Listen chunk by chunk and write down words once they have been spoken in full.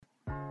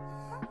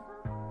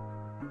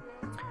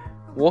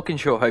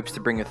Walkinshaw hopes to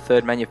bring a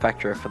third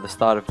manufacturer for the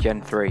start of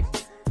Gen 3.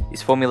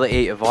 Is Formula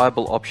E a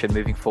viable option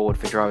moving forward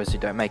for drivers who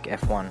don't make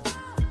F1?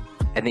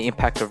 And the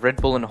impact of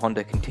Red Bull and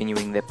Honda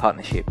continuing their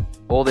partnership.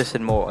 All this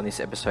and more on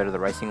this episode of the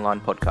Racing Line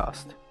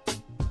podcast.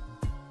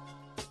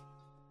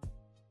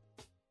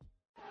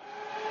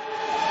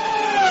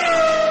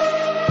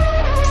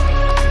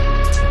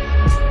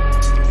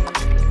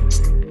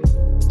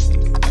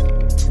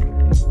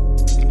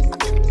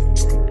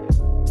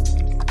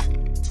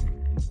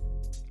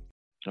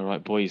 All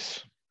right,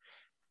 boys.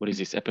 What is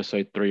this?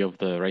 Episode 3 of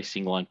the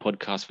Racing Line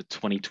podcast for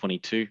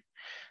 2022.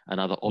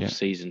 Another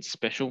off-season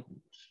special.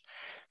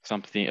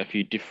 A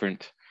few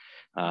different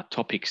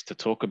topics to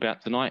talk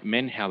about tonight.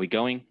 Men, how are we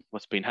going?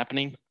 What's been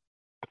happening?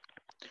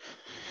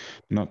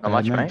 Not bad,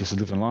 much, mate. mate. Just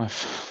living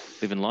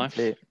life. Living life.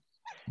 That's it.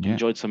 Yeah.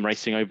 Enjoyed some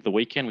racing over the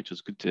weekend, which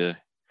was good to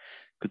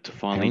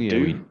finally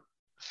do.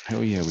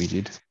 Hell yeah, we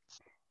did.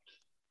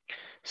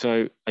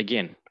 So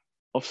again,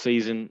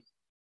 off-season.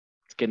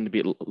 It's getting a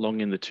bit long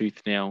in the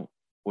tooth now.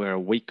 We're a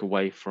week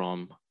away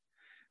from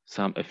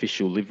some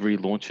official livery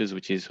launches,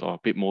 which is a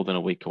bit more than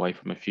a week away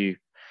from a few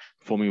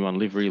Formula One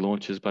livery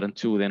launches. But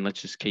until then,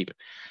 let's just keep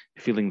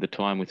filling the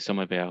time with some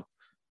of our,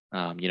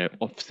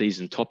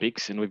 off-season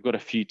topics. And we've got a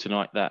few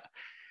tonight that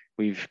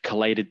we've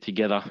collated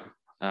together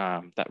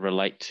that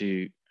relate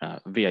to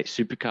V8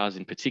 Supercars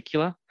in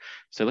particular.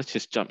 So let's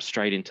just jump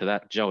straight into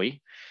that,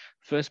 Joey.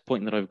 First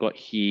point that I've got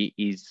here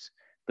is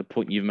the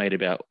point you've made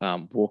about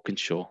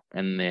Walkinshaw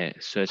and their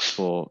search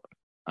for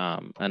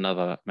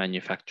another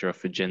manufacturer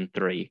for Gen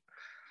 3.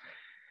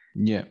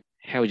 Yeah.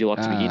 How would you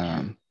like to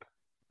begin?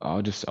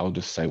 I'll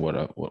just say what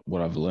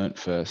I've learnt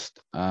first.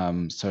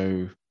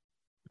 So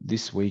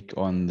this week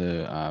on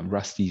the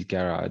Rusty's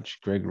Garage,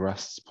 Greg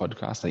Rust's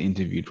podcast, they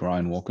interviewed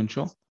Ryan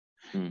Walkinshaw,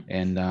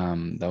 and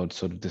they were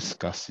sort of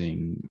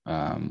discussing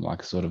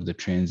sort of the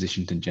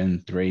transition to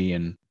Gen 3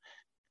 and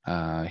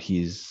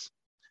his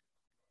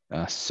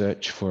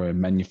search for a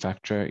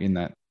manufacturer in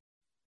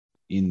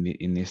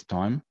this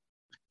time.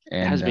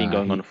 And it has been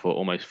going on for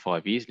almost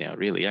 5 years now,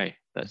 really, eh?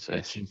 That's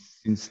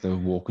since the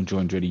Walkinshaw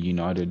and Andretti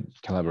United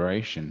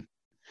collaboration.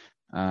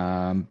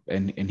 And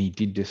he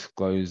did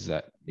disclose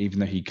that even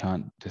though he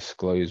can't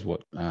disclose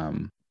what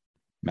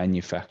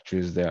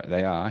manufacturers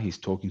they are, he's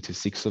talking to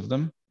 6 of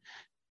them,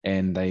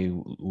 and they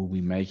will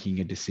be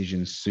making a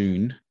decision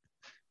soon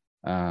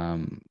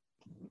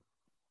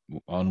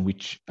on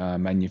which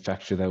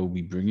manufacturer they will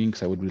be bringing.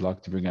 So they would be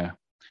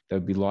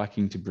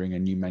liking to bring a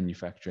new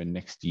manufacturer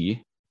next year.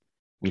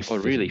 For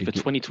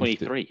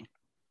 2023?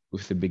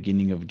 With the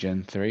beginning of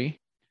Gen 3.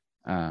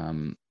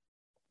 And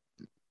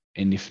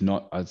if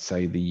not, I'd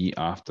say the year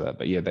after that.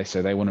 But yeah,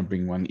 they want to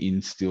bring one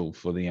in still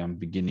for the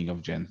beginning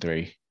of Gen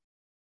 3,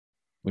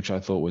 which I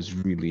thought was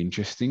really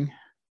interesting.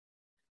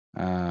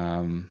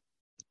 And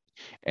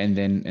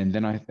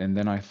then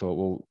I thought,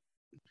 well,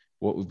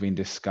 what we've been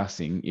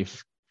discussing,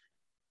 if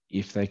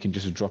they can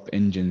just drop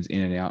engines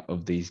in and out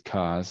of these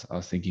cars, I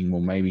was thinking,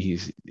 well, maybe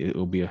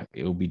it'll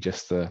be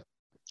just the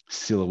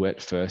silhouette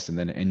first and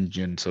then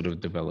engine sort of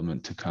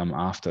development to come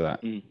after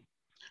that.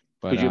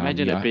 But, could you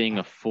imagine it being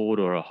a Ford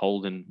or a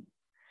Holden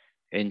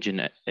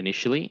engine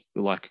initially?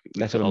 Like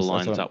if it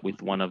aligns up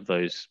with one of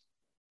those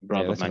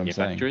brother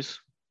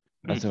manufacturers?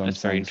 That's what I'm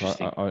saying. Very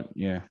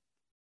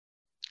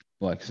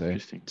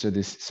interesting.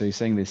 So you're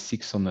saying there's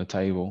 6 on the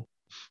table,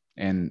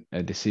 and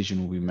a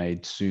decision will be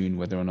made soon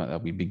whether or not they'll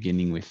be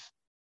beginning with,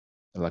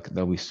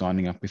 they'll be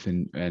signing up with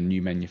a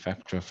new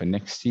manufacturer for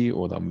next year,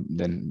 or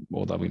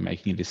they'll be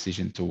making a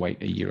decision to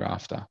wait a year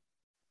after.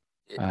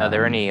 Are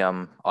there any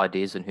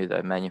ideas on who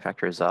the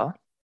manufacturers are?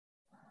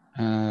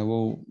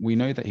 Well, we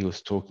know that he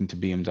was talking to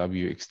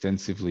BMW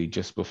extensively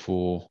just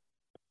before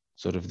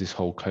sort of this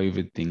whole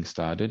COVID thing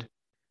started.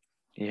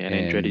 Yeah,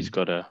 and Andretti's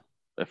got a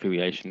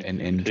affiliation.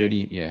 And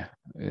Andretti, yeah,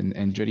 and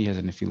Andretti has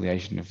an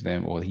affiliation with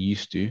them, or he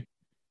used to.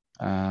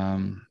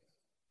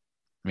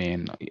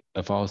 Man,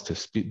 if I was to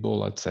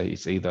spitball, I'd say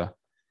it's either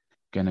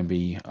going to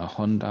be a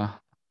Honda,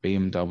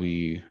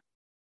 BMW.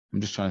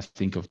 I'm just trying to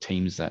think of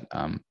teams that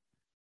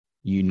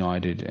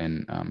United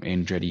and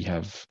Andretti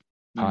have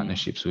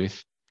partnerships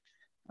with.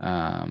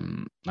 I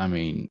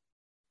mean,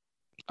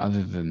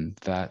 other than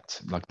that,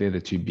 they're the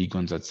 2 big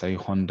ones, I'd say,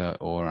 Honda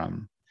or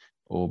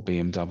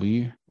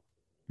BMW.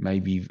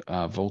 Maybe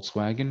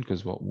Volkswagen,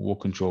 because what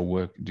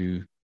Walkinshaw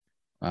do.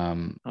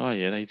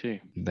 They do.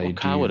 What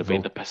car would it be?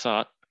 The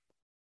Passat?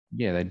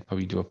 Yeah, they'd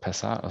probably do a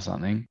Passat or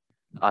something.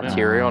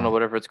 Arterion or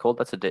whatever it's called.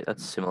 That's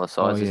similar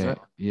size, isn't it?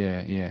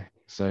 Yeah.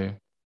 So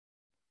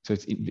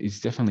it's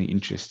definitely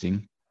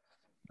interesting.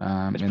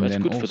 It's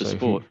good for the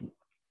sport.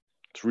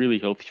 It's really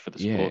healthy for the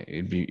sport. Yeah,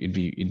 it'd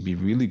be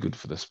really good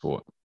for the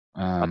sport.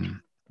 I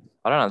don't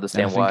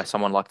understand why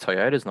someone like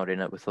Toyota's not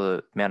in it with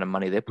the amount of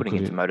money they're putting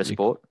into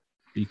motorsport.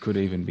 It could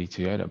even be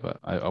Toyota, but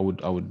I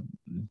would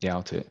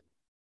doubt it.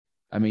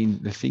 I mean,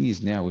 the thing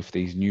is now with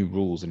these new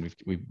rules, and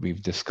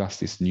we've discussed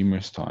this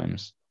numerous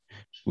times,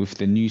 with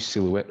the new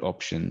silhouette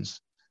options,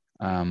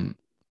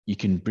 you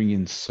can bring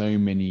in so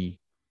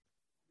many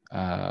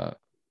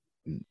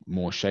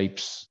more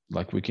shapes.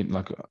 Like we can,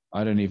 like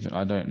I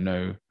don't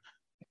know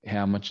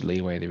how much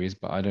leeway there is,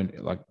 but I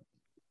don't like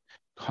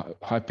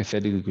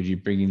hypothetically, could you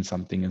bring in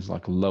something as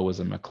like low as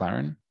a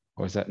McLaren,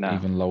 or is that Nah,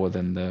 even lower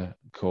than the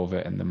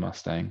Corvette and the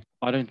Mustang?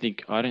 I don't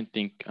think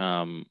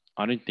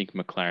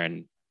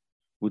McLaren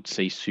would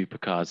see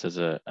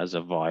supercars as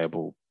a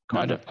viable No,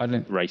 kind of I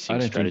racing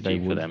don't think they strategy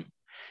for would. them.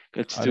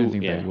 It's I don't still,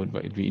 think they yeah, would, but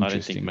it'd be I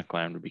don't think interesting.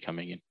 McLaren would be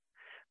coming in.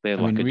 They're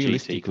I mean, like a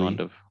GT kind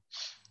of.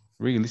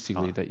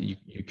 realistically, that you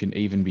can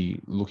even be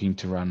looking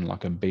to run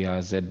like a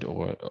BRZ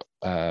or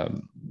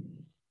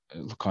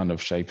kind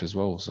of shape as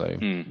well. So The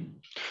who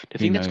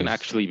thing that's going to knows?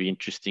 actually be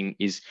interesting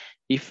is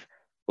if,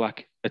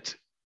 like, it's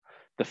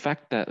the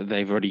fact that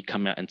they've already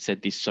come out and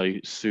said this so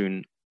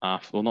soon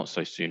after, well, not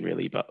so soon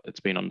really, but it's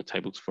been on the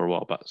tables for a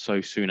while, but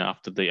so soon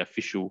after the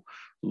official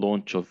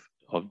launch of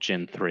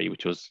Gen 3,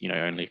 which was,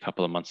 only a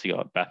couple of months ago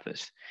at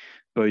Bathurst,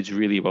 bodes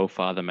really well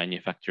for other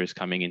manufacturers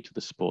coming into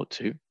the sport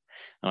too.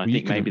 And I Well, you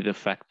think could maybe the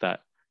fact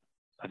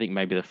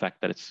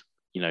that it's,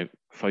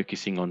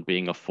 focusing on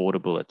being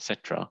affordable,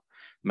 etc.,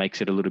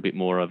 makes it a little bit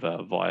more of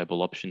a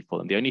viable option for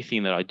them. The only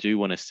thing that I do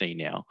want to see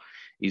now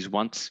is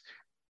once,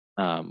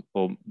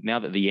 or now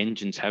that the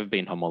engines have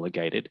been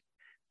homologated,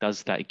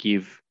 does that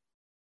give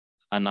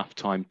enough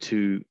time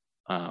to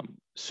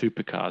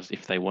supercars,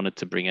 if they wanted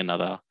to bring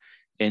another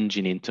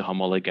engine in to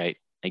homologate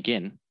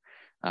again,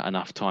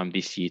 enough time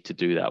this year to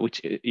do that,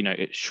 which,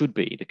 it should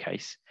be the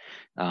case.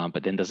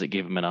 But then does it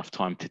give them enough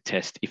time to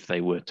test if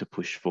they were to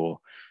push for,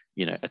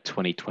 a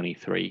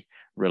 2023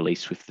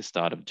 release with the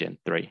start of Gen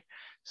 3?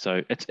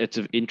 So it's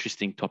an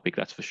interesting topic,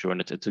 that's for sure.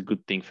 And it's a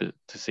good thing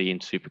to see in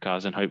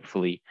supercars. And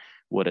hopefully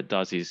what it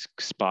does is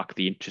spark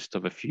the interest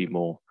of a few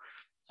more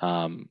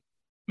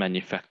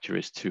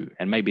manufacturers too.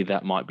 And maybe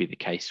that might be the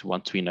case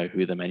once we know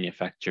who the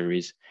manufacturer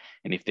is,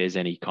 and if there's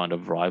any kind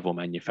of rival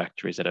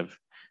manufacturers that have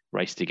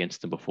raced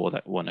against them before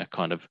that want to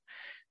kind of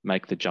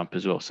make the jump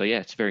as well. So yeah,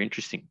 it's very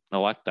interesting. I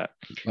like that.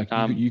 like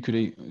you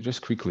could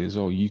just quickly as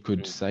well. You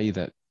could say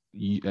that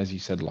as you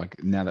said,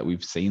 like now that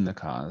we've seen the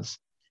cars,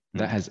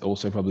 that has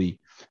also probably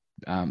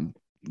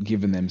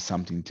given them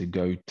something to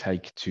go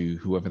take to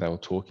whoever they were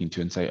talking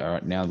to and say, all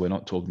right, now we're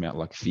not talking about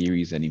like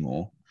theories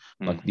anymore.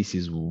 Like this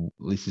is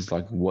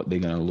like what they're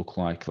going to look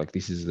like. Like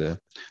this is the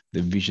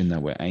vision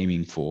that we're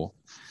aiming for.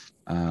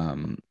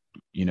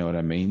 You know what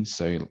I mean?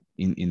 So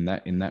in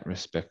that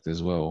respect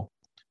as well,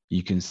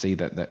 you can see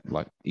that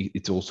like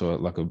it's also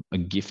like a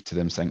gift to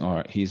them saying, all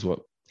right, here's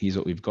what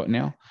we've got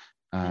now.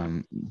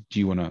 Do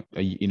you want to?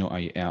 Are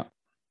you out?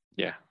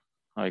 Yeah,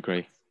 I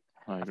agree.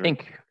 I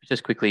think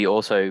just quickly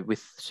also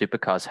with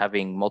supercars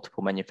having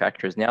multiple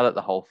manufacturers, now that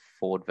the whole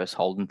Ford versus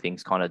Holden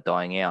thing's kind of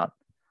dying out,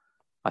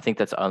 I think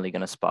that's only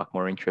going to spark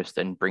more interest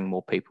and bring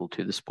more people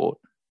to the sport.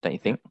 Don't you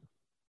think?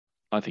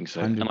 I think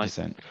so.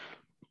 100%.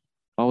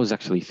 I was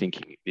actually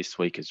thinking this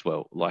week as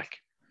well, like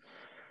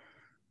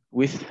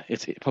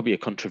it's probably a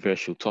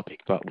controversial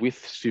topic, but with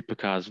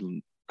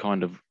supercars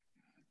kind of,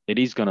 it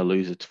is going to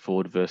lose its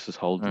Ford versus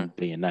Holden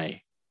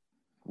DNA.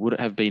 Would it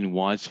have been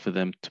wise for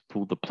them to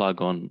pull the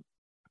plug on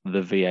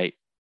the V8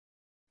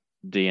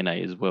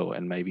 DNA as well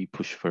and maybe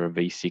push for a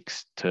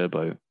V6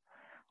 turbo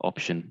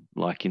option,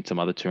 like in some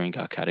other touring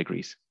car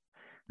categories,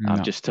 No.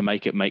 just to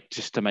make it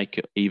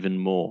even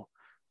more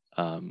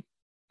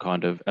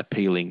kind of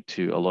appealing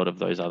to a lot of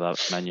those other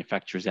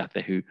manufacturers out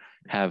there who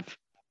have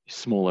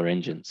smaller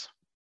engines?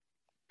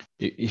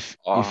 If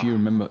you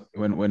remember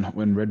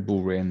when Red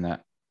Bull ran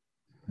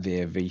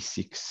their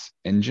V6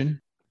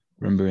 engine,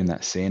 remember in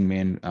that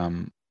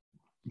Sandman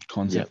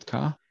concept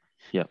car?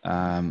 Yeah.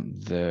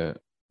 The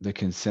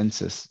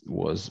consensus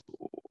was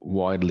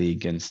widely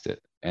against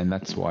it, and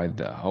that's why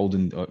the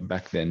Holden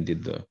back then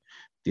did a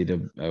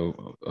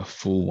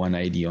full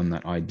 180 on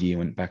that idea,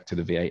 went back to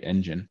the V8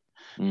 engine.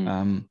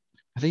 I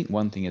think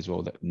one thing as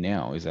well that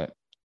now is that,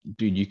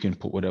 dude, you can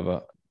put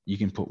whatever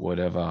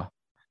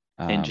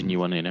engine you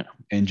want in it.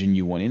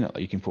 Like,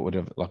 you can put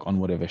whatever, like on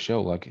whatever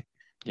shell. Like,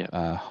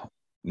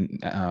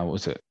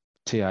 what's it?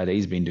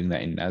 TRD's been doing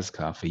that in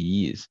NASCAR for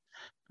years.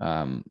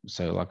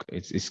 So like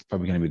it's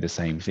probably going to be the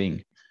same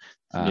thing.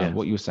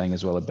 What you were saying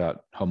as well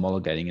about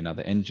homologating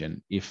another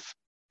engine, if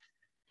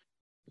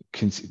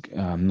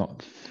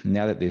not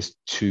now that there's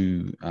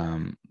two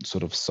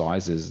sort of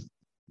sizes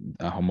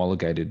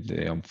homologated, the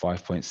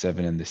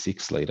 5.7 and the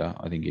 6 liter,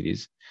 I think it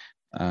is.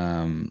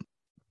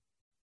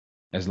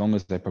 As long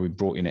as they probably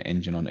brought in an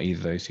engine on either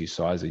of those two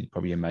sizes, you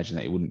probably imagine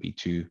that it wouldn't be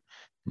too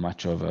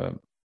much of a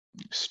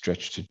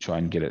stretch to try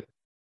and get it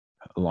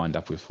lined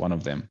up with one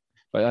of them.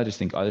 But I just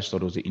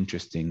thought it was an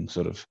interesting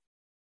sort of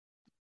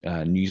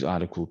news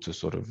article to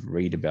sort of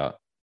read about,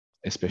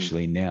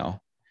 especially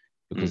now,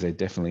 because they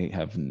definitely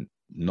have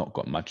not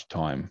got much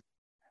time.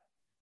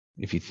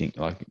 If you think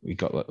like we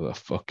got like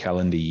a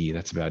calendar year,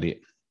 that's about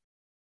it.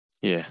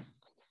 Yeah.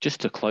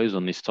 Just to close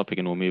on this topic,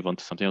 and we'll move on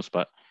to something else,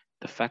 but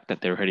the fact that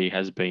there already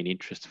has been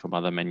interest from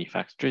other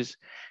manufacturers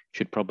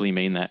should probably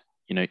mean that,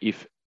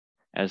 if,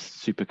 as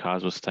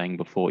Supercars was saying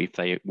before, if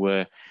they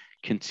were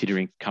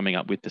considering coming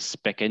up with the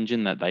spec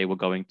engine that they were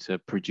going to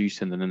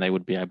produce and then they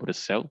would be able to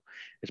sell.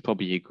 It's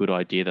probably a good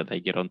idea that they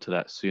get onto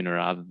that sooner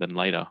rather than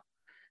later.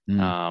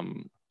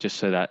 Just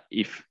so that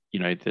if,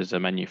 there's a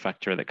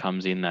manufacturer that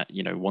comes in that,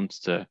 wants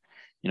to,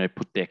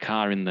 put their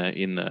car in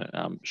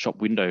the shop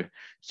window,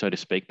 so to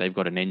speak, they've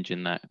got an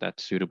engine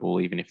that's suitable,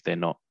 even if they're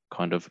not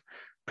kind of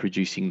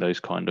producing those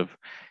kind of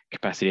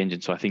capacity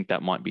engines. So I think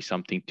that might be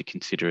something to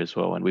consider as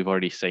well. And we've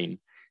already seen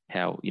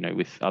how,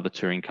 with other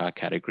touring car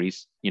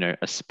categories,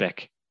 a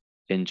spec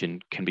engine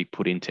can be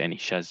put into any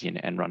chassis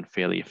and run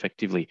fairly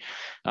effectively.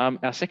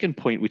 Our second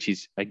point, which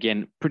is,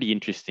 again, pretty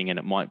interesting, and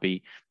it might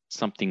be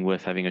something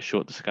worth having a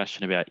short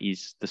discussion about,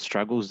 is the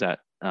struggles that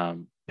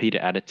Peter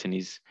Adderton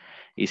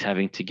is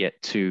having to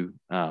get to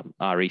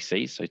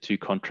REC, so 2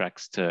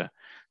 contracts to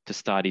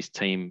start his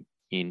team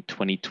in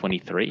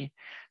 2023.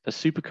 The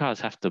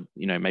Supercars have to,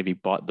 maybe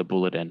bite the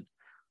bullet and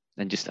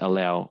just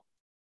allow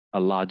a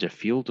larger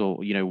field, or,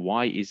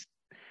 why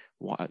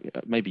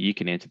maybe you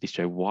can answer this,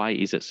 Joe, why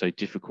is it so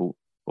difficult,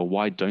 or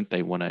why don't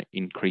they want to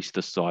increase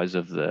the size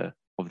of the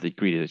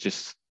grid? Is it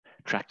just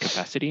track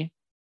capacity?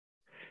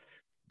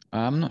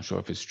 I'm not sure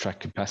if it's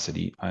track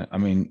capacity. I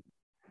mean,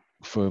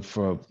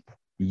 for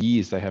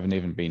years, they haven't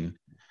even been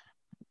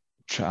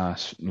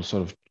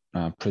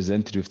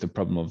presented with the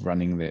problem of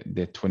running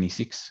their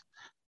 26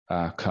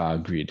 car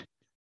grid.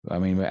 I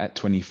mean, we're at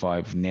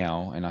 25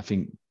 now, and I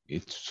think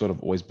it's sort of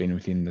always been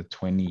within the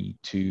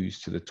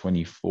 22s to the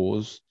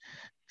 24s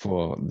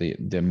for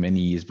the many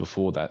years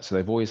before that. So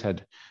they've always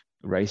had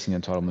racing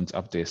entitlements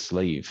up their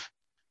sleeve.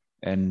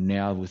 And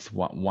now with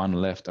one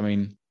left, I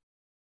mean,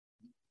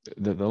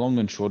 the long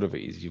and short of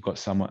it is you've got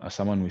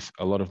someone with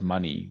a lot of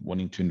money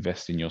wanting to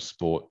invest in your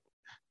sport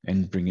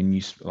and bring a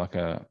new, not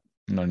a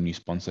new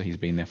sponsor, he's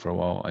been there for a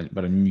while,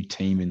 but a new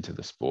team into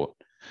the sport.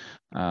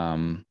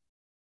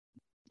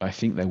 I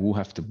think they will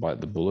have to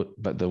bite the bullet,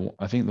 but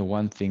I think the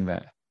one thing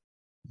that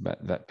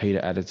Peter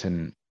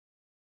Adderton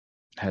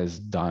has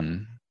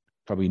done,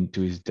 probably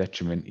to his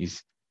detriment,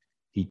 is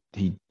he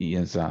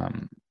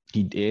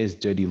airs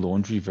dirty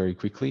laundry very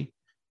quickly,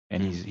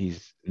 and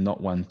he's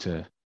not one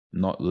to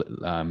not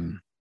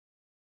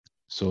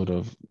sort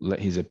of let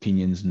his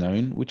opinions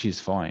known, which is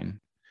fine.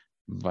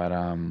 But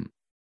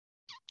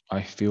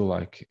I feel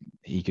like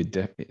he could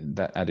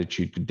that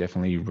attitude could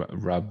definitely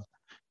rub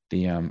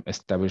the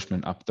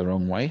establishment up the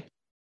wrong way.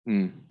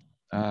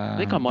 I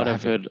think I might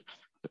have heard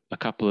a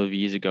couple of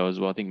years ago as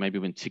well. I think maybe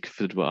when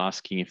Tickford were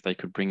asking if they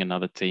could bring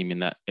another team in,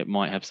 that it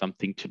might have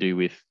something to do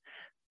with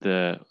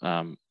the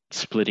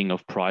splitting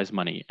of prize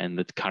money, and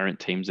the current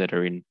teams that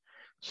are in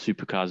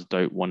Supercars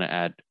don't want to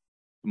add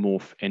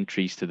more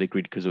entries to the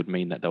grid, because it would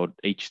mean that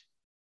each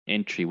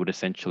entry would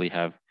essentially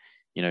have,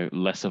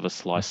 less of a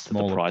slice to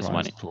the prize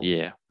money. Pool.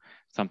 Yeah,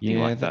 something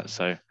like that.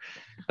 So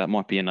that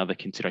might be another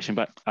consideration.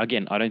 But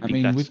again, I don't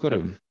think that's... we've got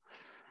to...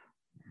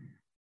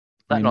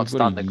 That not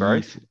stunt the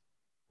growth?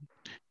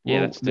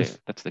 Yeah,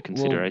 that's the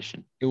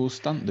consideration. It will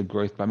stunt the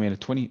growth, but I mean,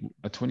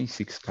 a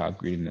 26 car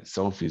grid in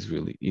itself is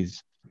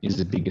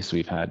the biggest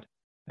we've had,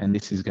 and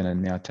this is going to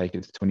now take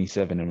it to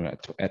 27, and we're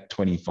at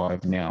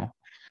 25 now.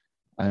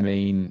 I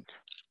mean,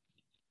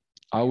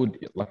 I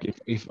would, like,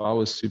 if I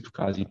was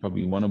Supercars, you'd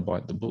probably want to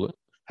bite the bullet.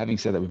 Having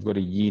said that, we've got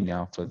a year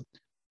now for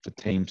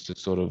teams to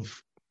sort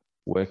of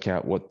work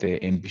out what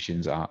their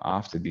ambitions are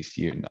after this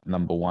year,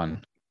 number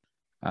one.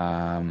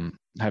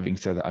 Having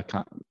said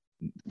that,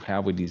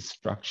 how it is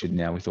structured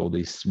now with all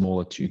these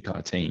smaller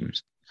 2-car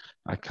teams,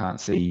 I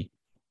can't see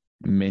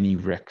many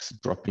wrecks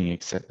dropping,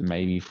 except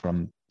maybe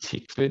from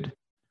Tickford.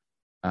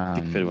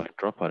 Tickford won't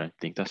drop, I don't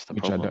think. That's the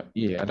problem.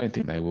 I don't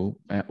think they will.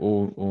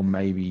 Or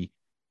maybe...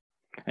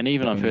 And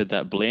even I've heard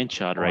that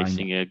Blanchard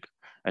Racing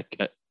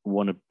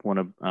want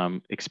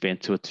to expand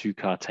to a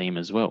 2-car team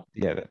as well.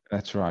 Yeah,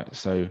 that's right.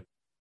 So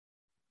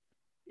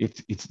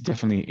it's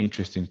definitely an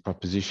interesting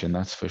proposition,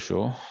 that's for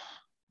sure.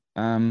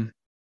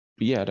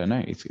 But yeah, I don't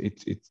know.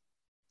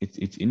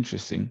 It's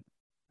interesting.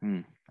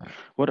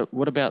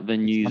 What about the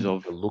news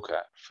of... to look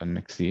at for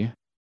next year?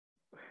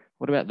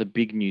 What about the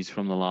big news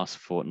from the last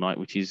fortnight,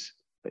 which is,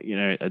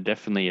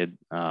 definitely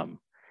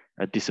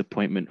a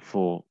disappointment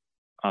for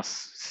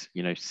us,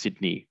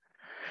 Sydney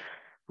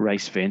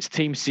race fans.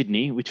 Team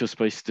Sydney, which was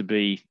supposed to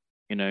be,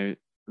 the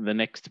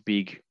next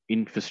big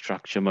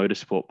infrastructure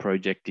motorsport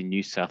project in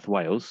New South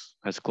Wales,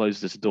 has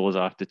closed its doors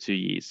after 2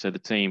 years. So the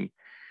team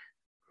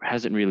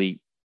hasn't really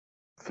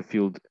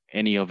fulfilled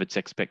any of its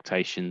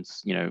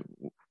expectations,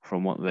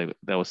 from what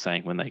they were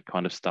saying when they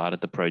kind of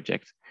started the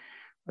project.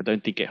 I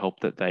don't think it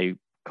helped that they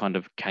kind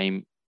of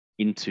came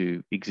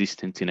into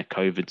existence in a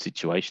COVID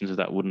situation, so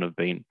that wouldn't have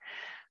been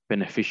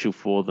beneficial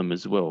for them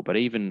as well. But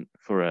even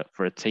for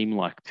a team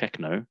like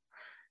Techno,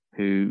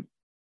 who,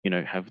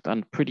 have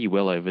done pretty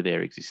well over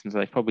their existence,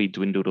 they've probably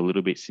dwindled a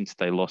little bit since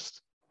they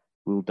lost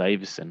Will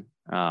Davison.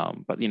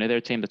 But, they're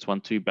a team that's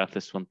won 2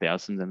 Bathurst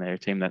 1000s, and they're a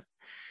team that,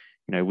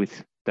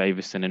 with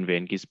Davison and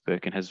Van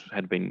Gisbergen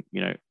had been,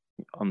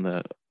 on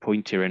the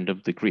pointier end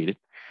of the grid.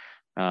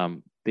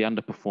 The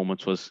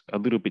underperformance was a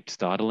little bit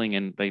startling,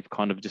 and they've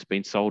kind of just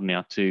been sold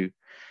now to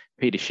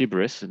Peter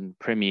Shiberis and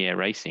Premier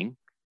Racing,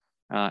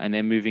 and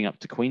they're moving up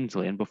to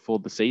Queensland before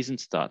the season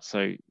starts.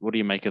 So what do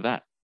you make of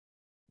that?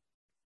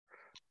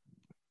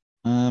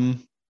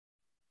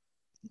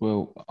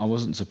 Well, I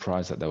wasn't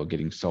surprised that they were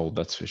getting sold,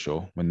 that's for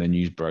sure, when the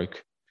news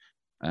broke.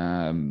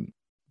 I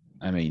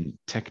mean,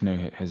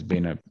 Techno has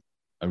been a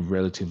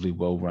relatively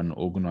well-run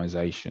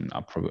organization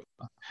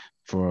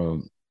for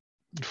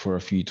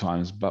a few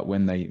times, but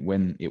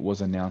when it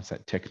was announced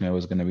that Techno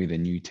was going to be the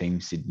new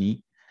Team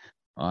Sydney,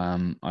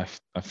 I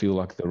feel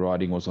like the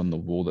writing was on the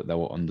wall that they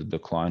were on the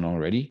decline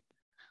already.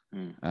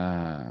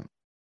 I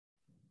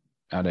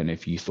don't know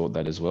if you thought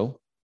that as well.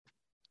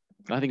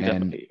 I think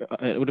that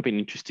it would have been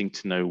interesting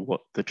to know what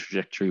the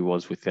trajectory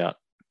was without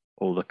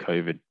all the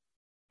COVID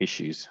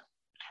issues.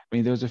 I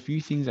mean, there was a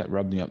few things that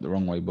rubbed me up the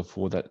wrong way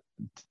before that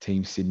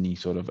Team Sydney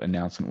sort of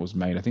announcement was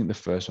made. I think the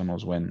first one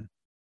was when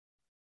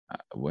I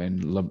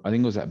think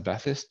it was at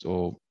Bathurst,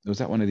 or it was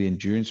at one of the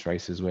endurance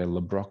races where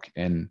LeBrock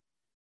and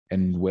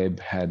Webb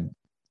had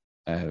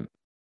a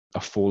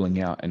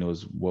falling out, and it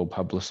was well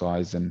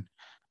publicized. And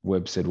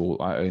Webb said, "Well,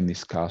 I own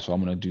this car, so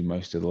I'm going to do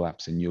most of the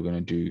laps, and you're going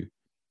to do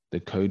the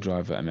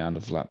co-driver amount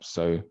of laps."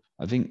 So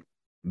I think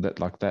that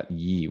like that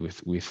year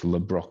with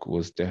LeBrock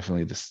was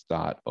definitely the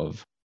start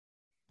of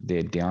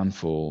their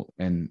downfall,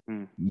 and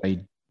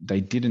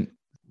they didn't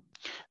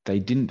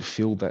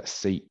fill that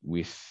seat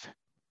with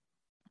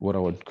what I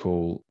would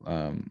call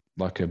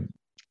like a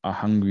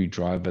hungry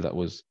driver that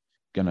was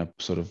going to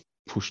sort of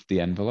push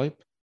the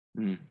envelope.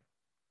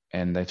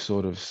 And they've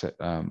sort of set,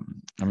 I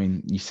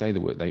mean, you say the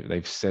word,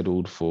 they've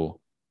settled for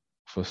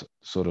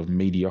sort of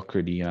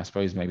mediocrity, and I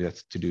suppose maybe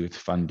that's to do with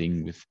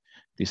funding, with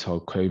this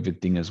whole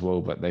COVID thing as well.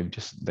 But they've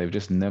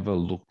just never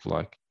looked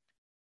like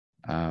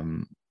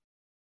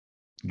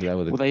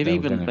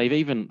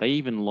they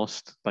even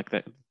lost, like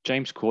that.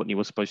 James Courtney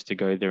was supposed to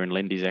go there and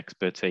lend his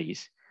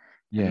expertise,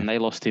 and they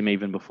lost him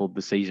even before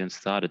the season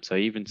started. So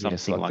even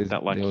something like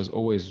that, like there was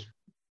always,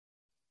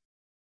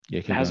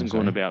 it hasn't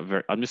gone about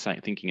very. I'm just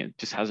thinking it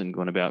just hasn't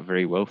gone about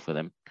very well for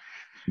them.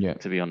 Yeah,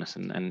 to be honest,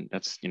 and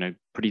that's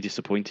pretty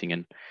disappointing.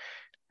 And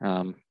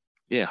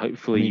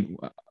hopefully,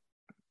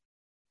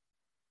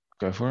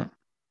 go for it.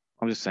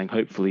 I'm just saying,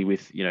 hopefully,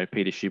 with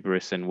Peter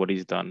Shiberis and what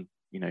he's done,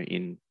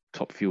 in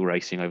top fuel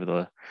racing over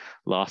the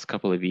last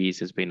couple of years,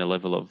 has been a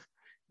level of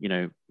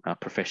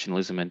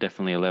professionalism, and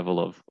definitely a level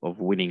of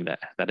winning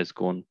that is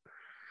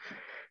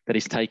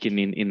taken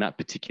in that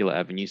particular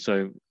avenue.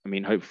 So I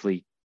mean,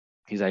 hopefully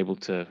he's able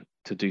to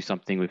do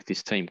something with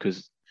this team,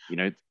 because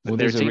they're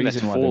a team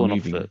that's fallen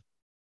off the.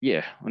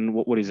 Yeah, and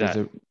what is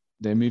that?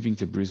 They're moving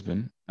to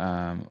Brisbane,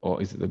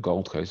 or is it the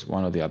Gold Coast,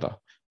 one or the other?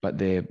 But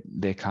their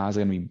cars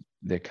are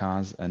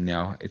and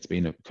now it's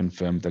been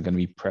confirmed they're going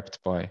to be prepped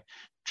by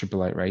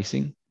 888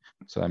 Racing.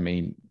 So I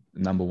mean,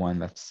 number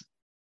one, it's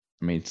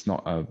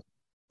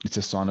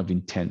a sign of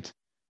intent.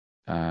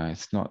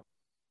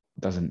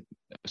 Doesn't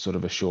sort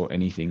of assure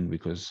anything,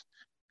 because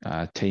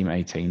Team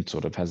 18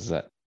 sort of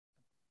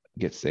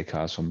gets their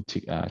cars from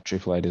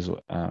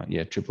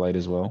 888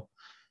 as well.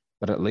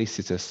 But at least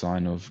it's a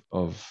sign of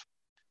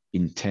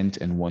intent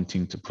and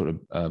wanting to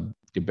put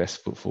your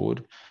best foot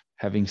forward.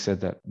 Having said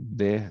that,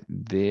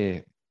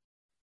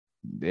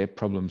 their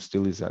problem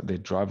still is that their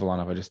driver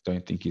lineup, I just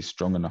don't think, is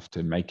strong enough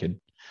to make a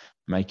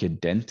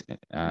dent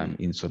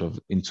in sort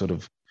of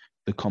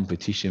the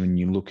competition. When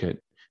you look at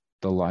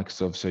the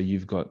likes of, so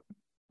you've got,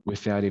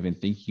 without even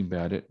thinking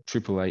about it,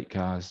 888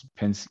 cars,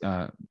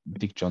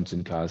 Dick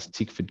Johnson cars,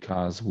 Tickford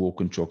cars,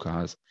 Walkinshaw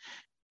cars,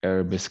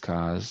 Erebus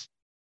cars,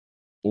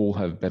 all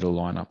have better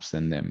lineups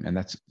than them, and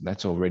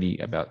that's already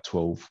about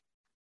 12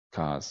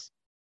 cars.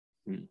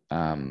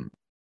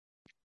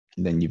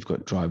 Then you've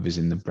got drivers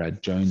in the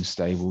Brad Jones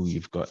stable,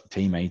 you've got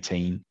Team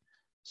 18.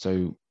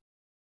 So,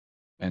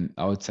 and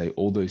I would say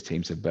all those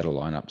teams have better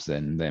lineups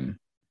than them.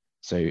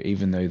 So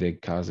even though their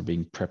cars are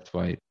being prepped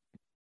by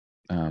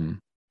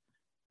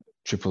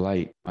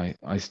 888,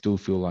 I still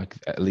feel like,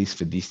 at least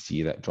for this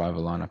year, that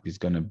driver lineup is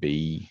going to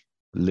be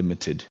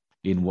limited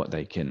in what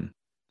they can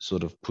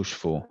sort of push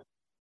for.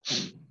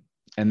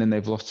 And then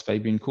they've lost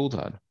Fabian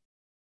Coulthard.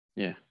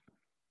 Yeah.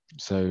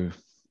 So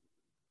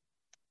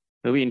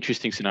it'll be an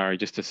interesting scenario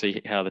just to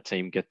see how the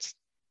team gets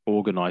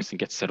organised and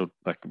gets settled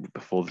back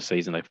before the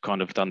season. They've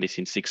kind of done this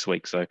in 6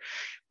 weeks, so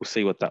we'll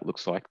see what that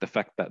looks like. The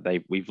fact that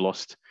we've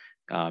lost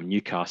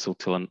Newcastle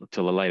till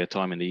a later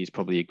time in the year is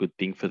probably a good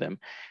thing for them.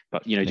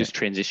 But just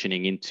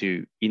transitioning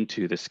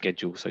into the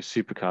schedule. So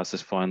Supercars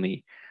has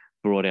finally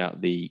brought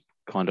out the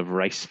kind of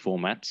race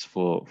formats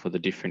for the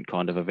different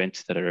kind of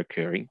events that are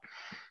occurring.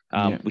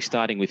 We're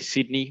starting with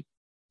Sydney,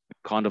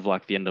 kind of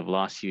like the end of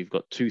last year. We've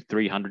got 2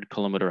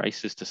 300-kilometre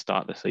races to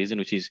start the season,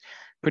 which is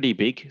pretty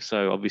big.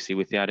 So obviously,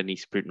 without any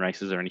sprint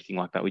races or anything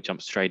like that, we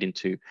jump straight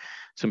into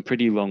some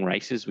pretty long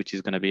races, which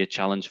is going to be a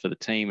challenge for the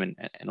team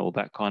and all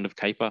that kind of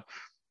caper.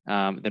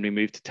 Then we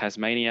move to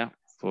Tasmania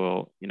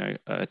for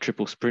a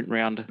triple sprint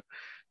round,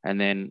 and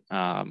then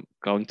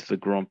going to the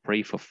Grand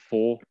Prix for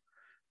 4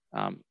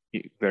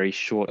 very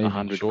short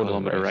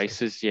 100-kilometre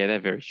races. Yeah, they're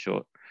very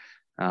short,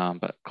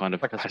 but kind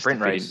of like a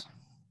sprint race.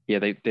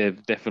 Yeah, they're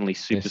definitely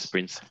super Yes.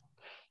 sprints.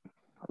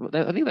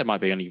 I think they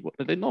might be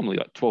they're normally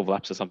like 12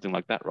 laps or something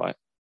like that, right?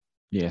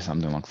 Yeah,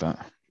 something like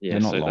that. Yeah,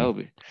 They're not so long.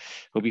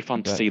 it'll be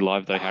fun to About see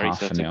live though, Harry.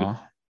 So half an hour.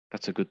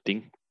 that's a good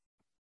thing.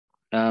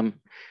 Then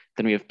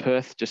we have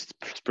Perth, just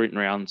sprint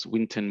rounds.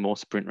 Winton, more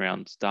sprint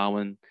rounds.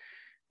 Darwin,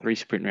 3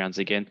 sprint rounds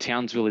again.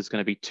 Townsville is going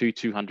to be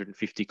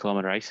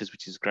 250-kilometer races,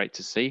 which is great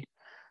to see.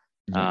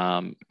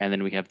 Yeah. And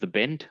then we have the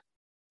Bend,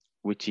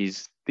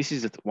 this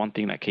is the one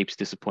thing that keeps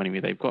disappointing me.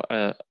 They've got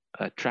a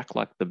track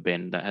like the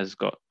Bend that is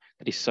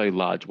so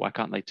large. Why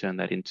can't they turn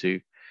that into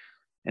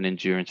an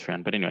endurance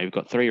round? But anyway, we've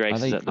got 3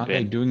 races at the Are they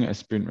Bend. doing it as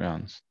sprint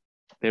rounds?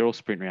 They're all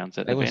sprint rounds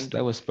at the Bend.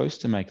 They were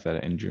supposed to make that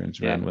an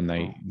endurance round when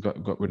they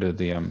got rid of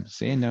the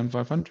Sandown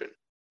 500.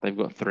 They've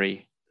got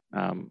 3.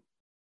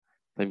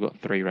 They've got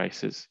 3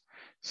 races.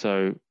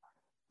 So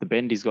the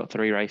Bendy's got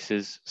 3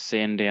 races,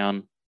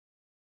 Sandown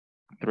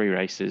 3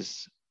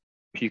 races,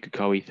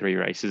 Pukekohe 3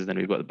 races. Then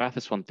we've got the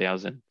Bathurst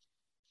 1000,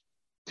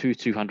 2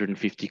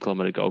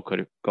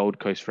 250-kilometer Gold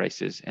Coast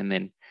races, and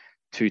then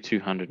 2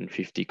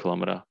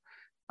 250-kilometer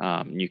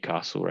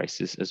Newcastle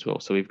races as well.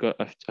 So we've got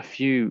a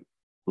few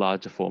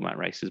larger format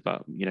races,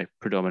 but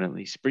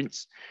predominantly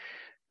sprints,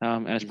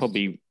 and it's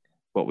probably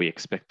what we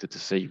expected to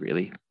see,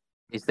 really.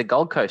 Is the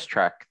Gold Coast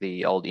track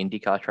the old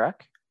IndyCar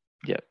track?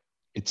 Yeah,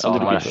 It's a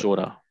little bit might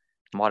shorter.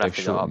 Might have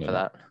They've to go up shortened for it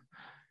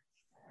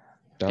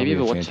that. Have you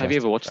ever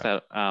watched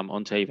that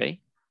on TV?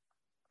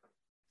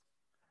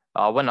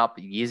 I went up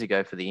years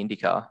ago for the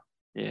IndyCar.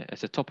 Yeah,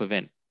 it's a top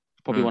event.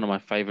 Probably one of my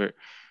favorite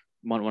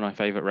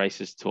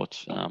races to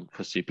watch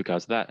for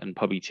Supercars. That and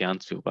probably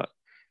Townsville, but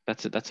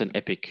that's an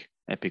epic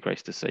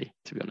race to see.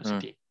 To be honest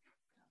with you,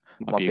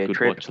 might be a good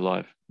watch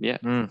live. Yeah,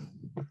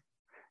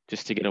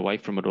 just to get away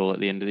from it all at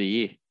the end of the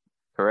year.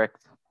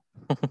 Correct.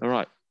 All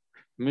right,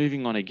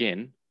 moving on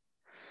again.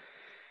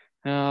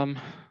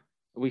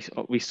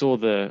 We saw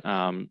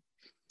the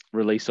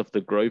release of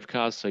the Grove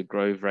cars. So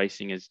Grove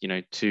Racing is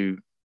 2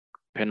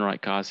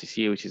 Penrite cars this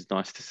year, which is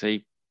nice to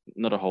see.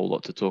 Not a whole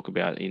lot to talk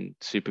about in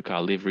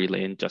Supercar livery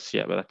land just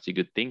yet, but that's a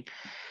good thing.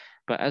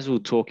 But as we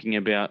were talking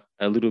about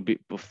a little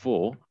bit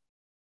before,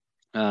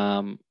 we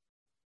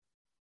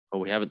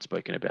haven't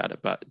spoken about it,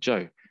 but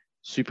Joe,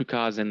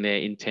 Supercars and their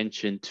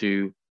intention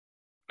to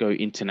go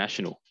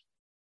international.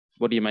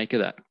 What do you make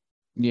of that?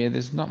 Yeah,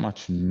 there's not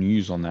much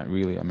news on that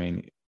really. I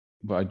mean,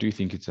 but I do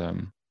think it's I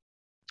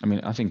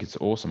think it's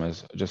awesome. I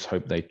just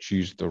hope they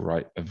choose the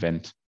right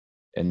event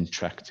and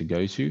track to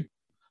go to.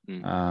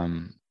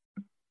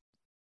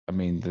 I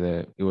mean,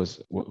 the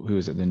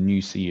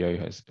new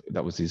CEO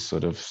that was his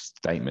sort of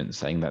statement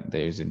saying that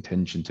there's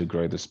intention to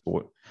grow the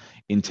sport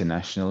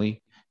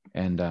internationally,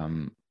 and let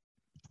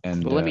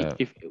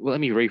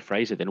me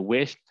rephrase it then.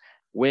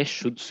 Where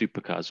should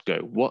Supercars go?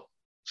 What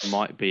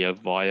might be a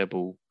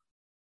viable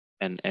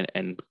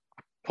and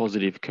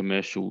positive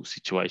commercial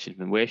situation,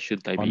 and where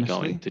should they be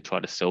going to try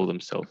to sell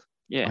themselves?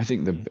 Yeah, I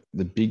think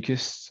the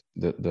biggest,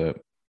 not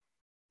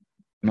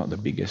the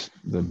biggest,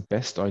 the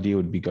best idea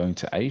would be going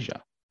to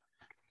Asia.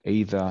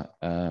 Either,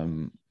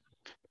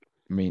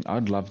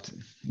 I'd love to,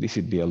 this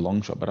would be a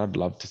long shot, but I'd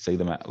love to see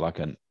them at like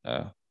an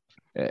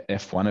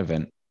F1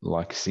 event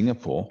like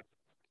Singapore,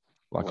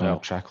 on a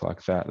track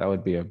like that. That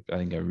would be I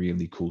think a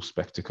really cool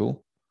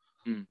spectacle.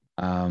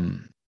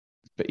 But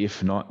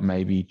if not,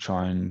 maybe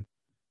try and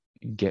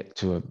get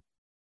to a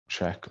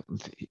track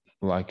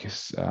like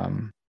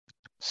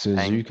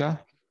Suzuka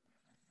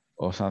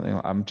or something.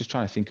 I'm just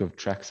trying to think of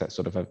tracks that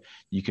sort of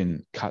you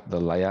can cut the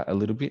layout a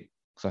little bit,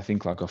 because I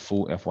think like a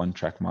full F1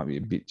 track might be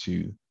a bit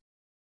too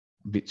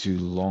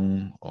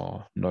long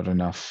or not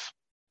enough.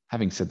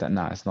 Having said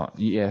that, it's not.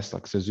 Yes,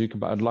 like Suzuka,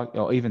 but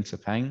or even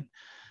Sepang,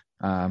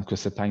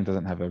 because Sepang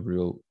doesn't have a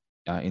real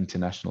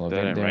international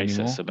event there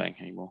anymore. At Sepang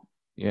anymore.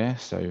 Yeah,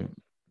 so.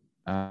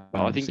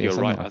 I think you're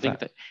right. I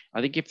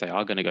think if they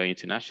are going to go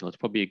international, it's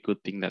probably a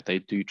good thing that they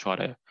do try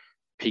to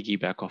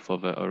piggyback off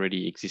of an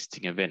already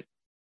existing event.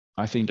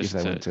 I think if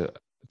they went to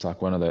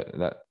like one of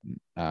that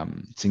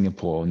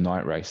Singapore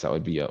night race, that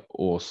would be an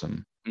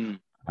awesome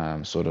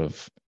sort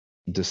of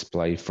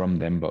display from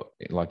them. But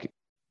like,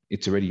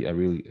 it's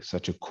already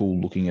such a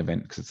cool looking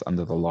event because it's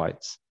under the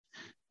lights.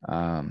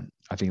 I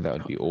think that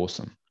would be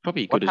awesome.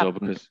 Probably good as well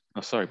because.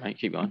 Oh, sorry, mate.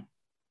 Keep going.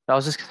 I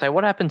was just going to say,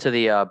 what happened to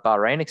the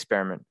Bahrain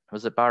experiment?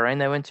 Was it Bahrain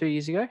they went to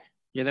years ago?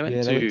 Yeah, they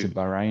went to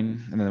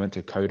Bahrain, and then they went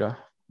to Coda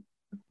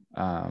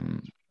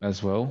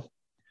as well.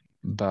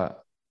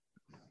 But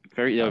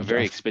very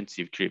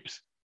expensive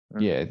trips.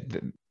 Yeah,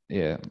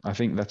 I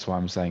think that's why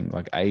I'm saying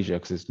like Asia,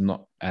 because it's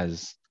not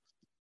as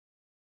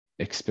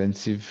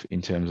expensive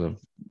in terms of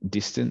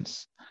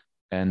distance,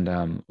 and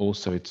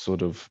also it's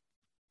sort of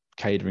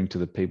catering to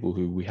the people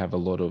who we have a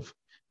lot of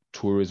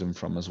tourism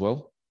from as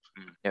well.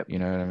 Yep. You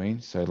know what I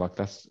mean? So like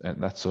that's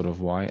sort of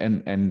why,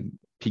 and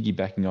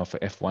piggybacking off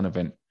an F1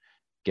 event,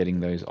 getting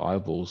those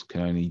eyeballs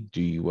can only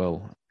do you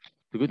well.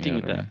 The good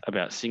thing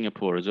about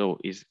Singapore as well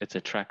is it's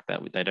a track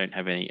that they don't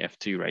have any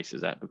F2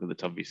 races at, because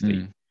it's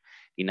obviously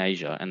in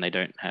Asia, and they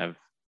don't have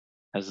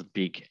as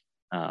big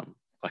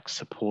like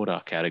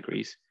supporter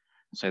categories.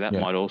 So that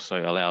might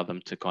also allow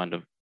them to kind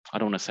of I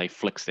don't want to say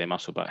flex their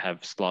muscle, but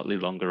have slightly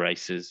longer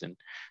races and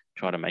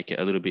try to make it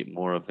a little bit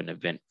more of an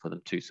event for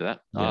them too. So that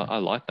I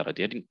like that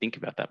idea. I didn't think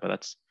about that, but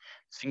that's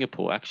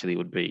Singapore actually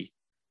would be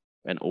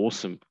an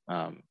awesome,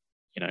 I'd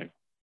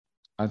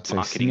say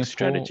marketing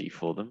strategy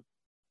for them.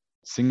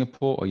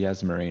 Singapore or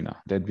Yas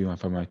Marina. They'd be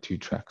for my two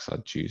tracks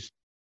I'd choose.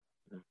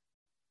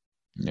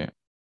 Yeah.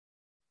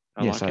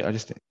 I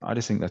just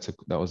think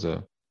that was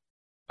a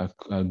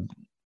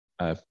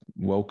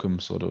welcome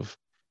sort of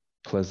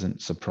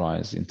pleasant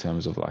surprise in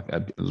terms of like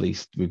at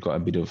least we've got a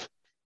bit of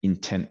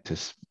intent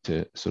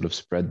to sort of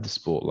spread the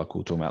sport like we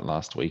were talking about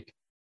last week.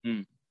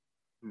 What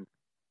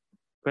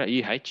about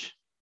you, H?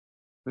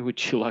 Where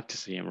would you like to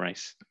see him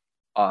race?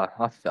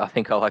 I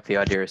think I like the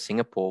idea of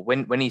Singapore.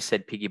 When he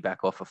said piggyback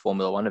off a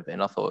Formula One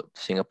event, I thought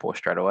Singapore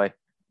straight away.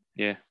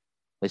 Yeah,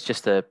 it's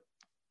just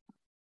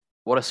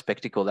what a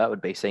spectacle that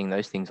would be, seeing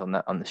those things on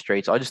the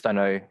streets. I just don't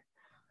know.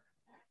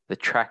 The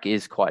track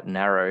is quite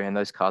narrow, and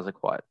those cars are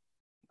quite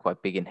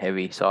big and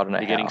heavy. So I don't know.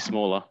 They're getting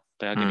smaller.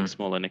 They are getting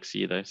smaller next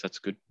year, though. So that's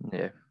good.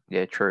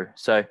 Yeah, true.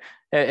 So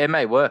it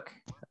may work.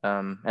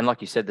 And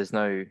like you said, there's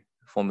no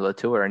Formula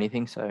 2 or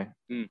anything. So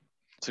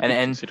it's a good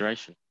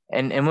consideration.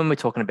 And when we're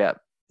talking about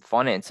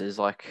finances,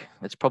 like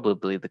it's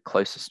probably the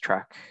closest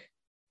track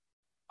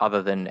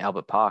other than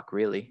Albert Park,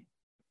 really.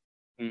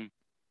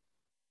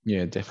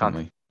 Yeah,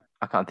 definitely.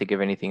 I can't think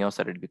of anything else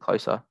that would be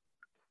closer.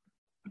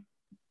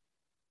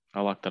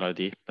 I like that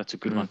idea. That's a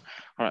good one.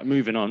 All right,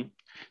 moving on.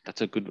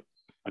 That's a good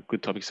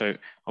topic. So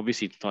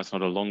obviously it's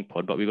not a long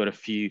pod, but we've got a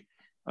few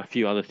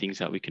other things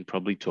that we can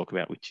probably talk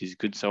about, which is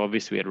good. So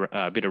obviously we had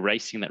a bit of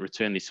racing that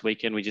returned this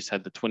weekend. We just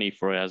had the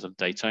 24 hours of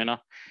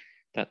Daytona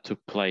that took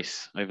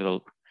place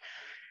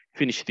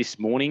finished this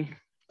morning.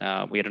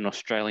 We had an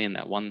Australian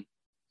that won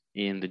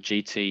in the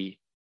GT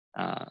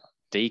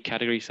D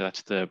category. So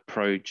that's the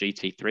Pro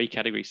GT3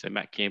 category. So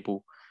Matt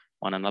Campbell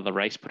won another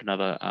race, put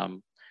another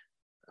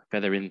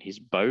feather in his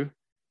bow.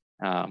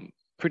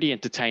 Pretty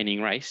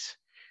entertaining race,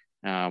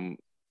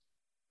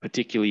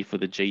 particularly for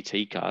the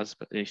GT cars.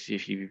 But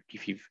if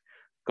you've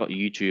got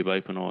YouTube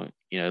open, or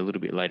a little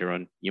bit later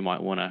on, you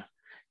might want to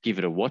give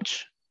it a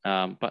watch.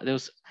 But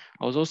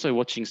I was also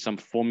watching some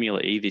Formula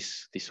E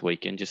this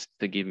weekend just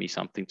to give me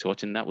something to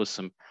watch, and that was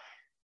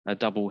a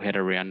double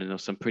header round, and there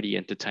was some pretty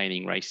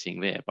entertaining racing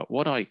there. But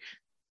what I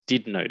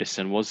did notice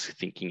and was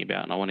thinking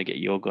about, and I want to get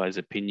your guys'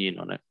 opinion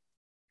on it,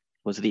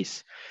 was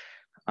this.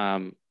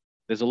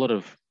 There's a lot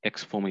of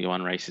ex-Formula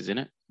One races in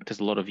it. There's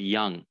a lot of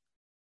young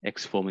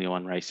ex-Formula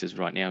One races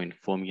right now in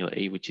Formula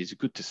E, which is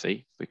good to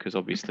see, because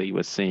obviously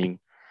we're seeing,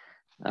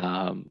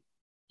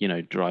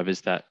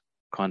 drivers that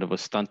kind of are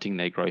stunting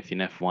their growth in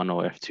F1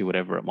 or F2,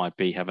 whatever it might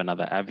be, have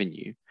another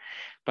avenue.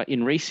 But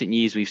in recent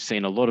years, we've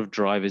seen a lot of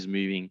drivers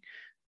moving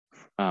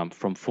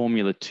from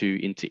Formula 2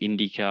 into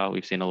IndyCar.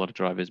 We've seen a lot of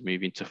drivers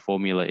move into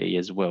Formula E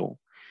as well.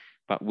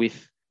 But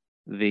with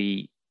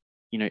the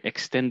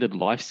extended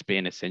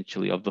lifespan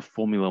essentially of the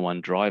Formula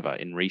One driver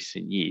in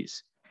recent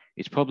years,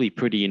 it's probably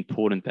pretty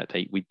important that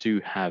we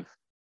do have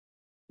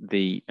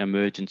the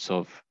emergence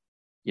of,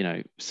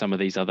 some of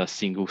these other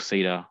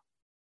single-seater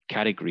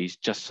categories,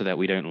 just so that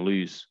we don't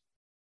lose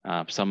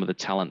some of the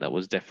talent that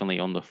was definitely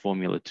on the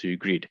Formula 2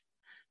 grid.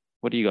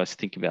 What do you guys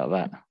think about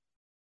that?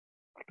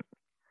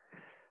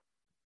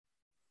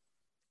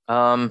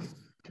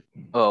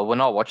 Well,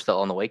 when I watched that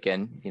on the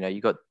weekend,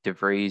 you got De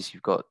Vries,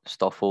 you've got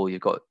Stoffel,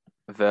 you've got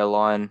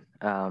Verline.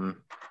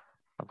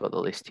 I've got the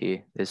list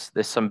here. There's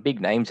some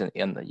big names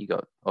in that. You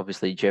got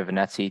obviously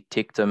Giovinazzi,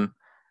 Tictum.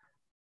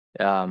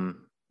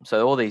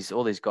 So all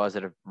these guys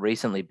that have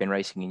recently been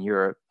racing in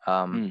Europe.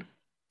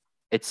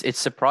 It's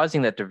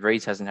surprising that De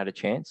Vries hasn't had a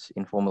chance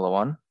in Formula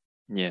One.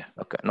 Yeah,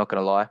 not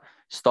gonna lie.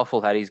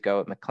 Stoffel had his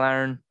go at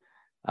McLaren,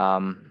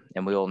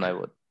 and we all know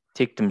what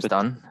Tictum's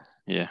done.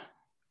 Yeah,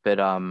 but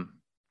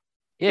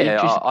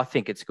I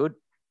think it's good.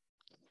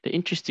 The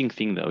interesting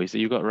thing though is that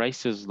you've got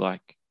racers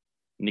like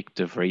Nick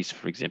De Vries,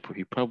 for example,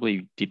 who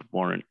probably did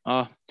warrant.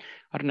 I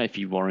don't know if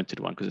he warranted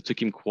one, because it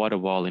took him quite a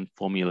while in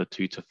Formula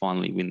 2 to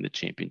finally win the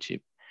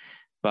championship.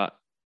 But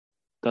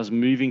does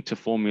moving to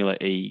Formula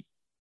E,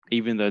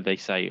 even though they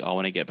say, I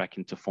want to get back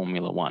into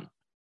Formula 1,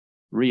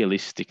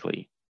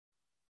 realistically,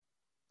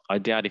 I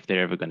doubt if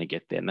they're ever going to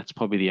get there. And that's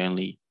probably the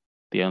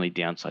only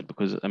downside,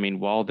 because, I mean,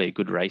 while they're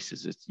good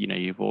races, it's,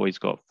 you've always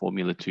got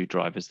Formula 2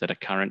 drivers that are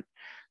current,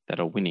 that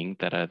are winning,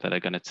 that are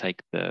going to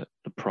take the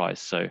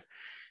prize. So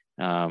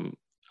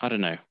I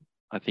don't know.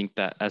 I think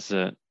that as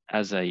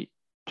a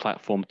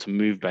platform to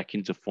move back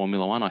into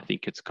Formula 1, I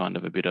think it's kind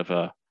of a bit of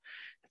a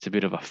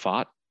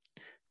fart.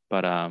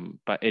 But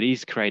it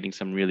is creating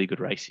some really good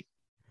racing.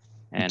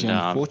 And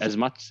as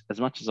much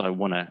as I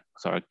want to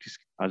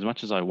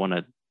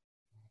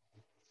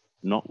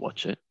not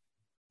watch it,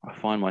 I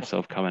find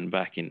myself coming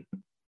back in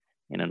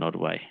an odd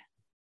way.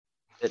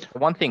 The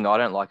one thing I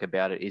don't like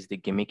about it is the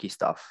gimmicky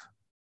stuff.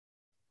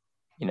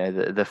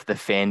 The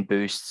fan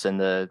boosts and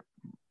the,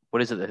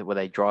 what is it where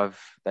they drive,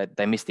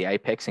 they miss the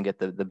apex and get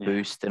the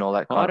boost and all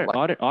that kind of.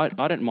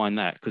 I don't mind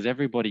that, because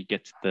everybody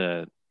gets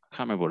I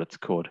can't remember what it's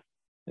called.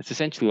 It's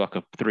essentially like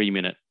a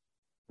 3-minute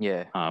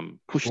Yeah.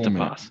 push to 4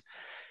 minute. pass.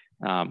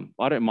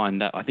 I don't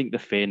mind that. I think the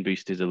fan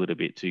boost is a little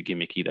bit too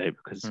gimmicky though,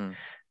 because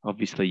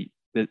obviously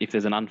if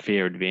there's an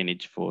unfair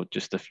advantage for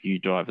just a few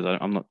drivers,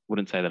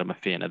 wouldn't say that I'm a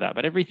fan of that.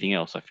 But everything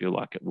else, I feel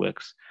like it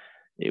works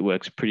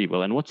pretty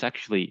well. And what's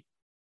actually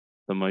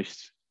the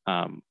most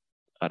I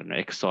don't know,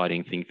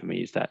 exciting thing for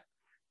me is that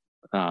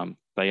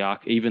they are,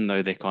 even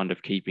though they're kind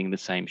of keeping the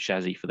same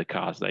chassis for the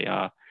cars, they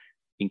are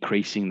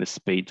increasing the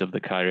speeds of the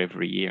car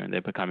every year, and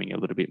they're becoming a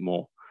little bit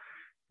more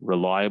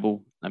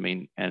reliable. I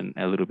mean, and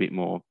a little bit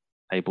more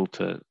able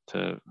to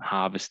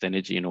harvest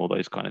energy and all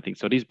those kind of things.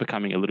 So it is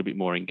becoming a little bit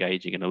more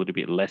engaging and a little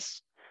bit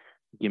less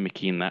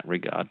gimmicky in that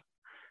regard.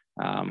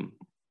 But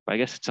I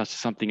guess it's just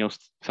something else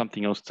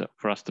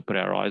for us to put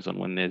our eyes on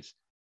when there's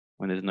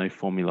no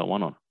Formula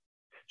One on.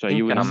 So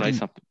you were going to say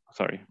something?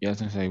 Sorry. Yeah, I was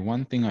going to say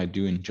one thing I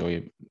do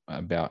enjoy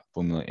about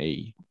Formula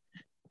E.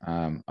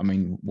 I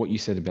mean, what you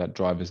said about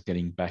drivers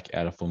getting back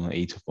out of Formula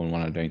E to Formula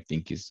One, I don't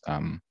think is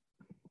a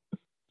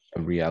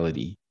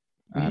reality,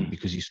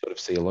 because you sort of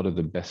see a lot of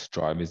the best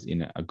drivers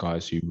in it are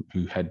guys who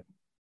had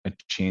a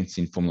chance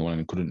in Formula One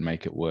and couldn't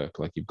make it work.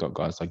 Like you've got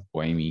guys like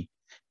Buemi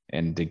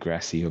and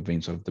Degrassi who have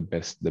been sort of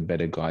the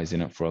better guys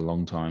in it for a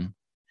long time.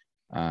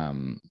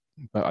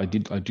 But I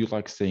do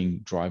like seeing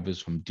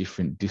drivers from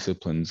different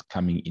disciplines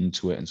coming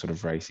into it and sort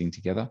of racing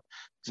together.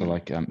 So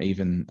like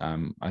even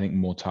I think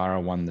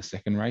Mortara won the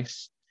second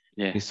race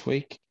this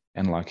week,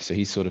 and so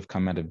he's sort of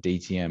come out of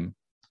DTM,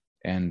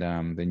 and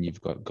then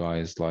you've got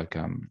guys like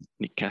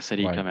Nick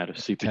Cassidy come out of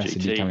Super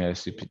Cassidy GT. coming out of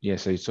Super,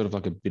 so it's sort of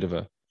like a bit of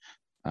a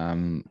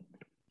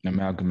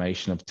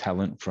amalgamation of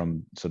talent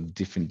from sort of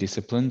different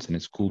disciplines, and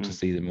it's cool to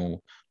see them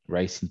all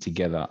racing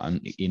together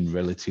in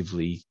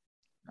relatively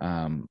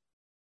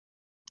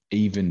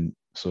even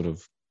sort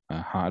of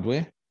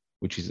hardware,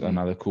 which is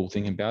another cool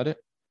thing about it.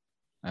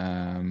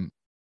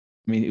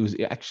 I mean, it was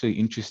actually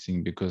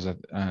interesting because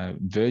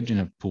Virgin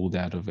have pulled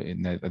out of it,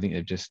 and I think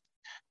they've just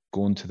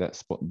gone to that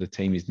spot. The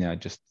team is now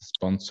just the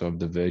sponsor of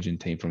the Virgin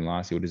team from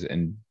last year. What is it?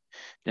 And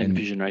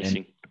Vision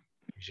Racing.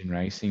 Vision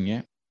Racing,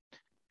 yeah.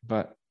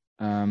 But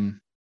I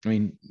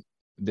mean,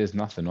 there's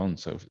nothing on,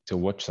 so to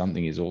watch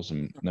something is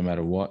awesome, no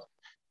matter what.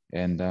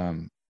 And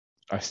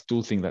I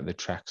still think that the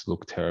tracks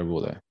look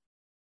terrible though.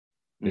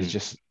 There's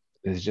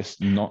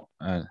just not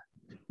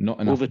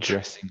enough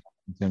dressing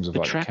in terms of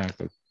like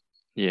character.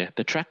 Yeah,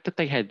 the track that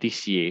they had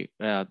this year,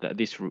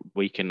 this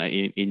weekend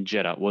in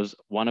Jeddah, was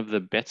one of the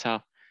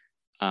better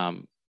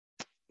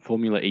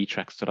Formula E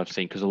tracks that I've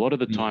seen, because a lot of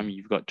the time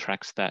you've got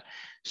tracks that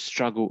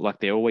struggle, like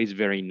they're always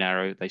very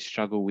narrow. They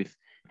struggle with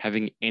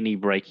having any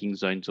braking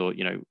zones or,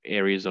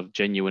 areas of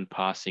genuine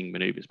passing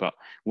maneuvers. But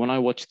when I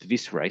watched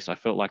this race, I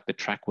felt like the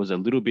track was a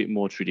little bit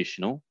more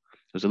traditional.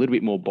 It was a little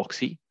bit more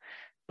boxy,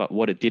 but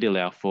what it did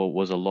allow for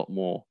was a lot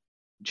more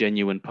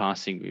genuine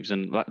passing moves.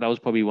 And that was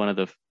probably one of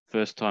the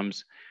first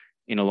times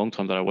in a long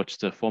time that I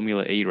watched a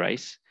Formula E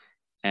race,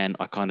 and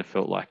I kind of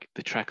felt like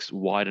the track's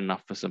wide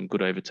enough for some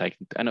good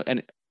overtaking.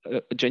 And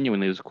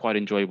genuinely, it was quite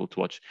enjoyable to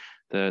watch.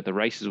 The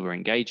races were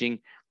engaging.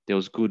 There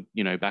was good,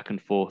 back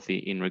and forth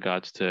in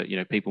regards to,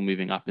 people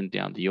moving up and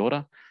down the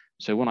order.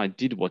 So when I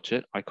did watch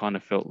it, I kind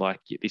of felt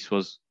like this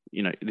was,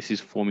 this is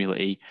Formula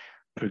E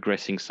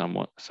progressing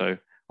somewhat. So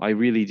I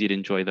really did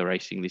enjoy the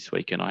racing this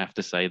week, and I have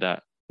to say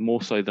that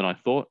more so than I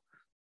thought.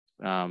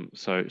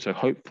 So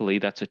hopefully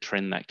that's a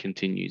trend that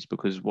continues,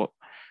 because what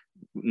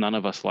none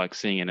of us like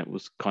seeing, and it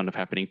was kind of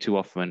happening too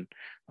often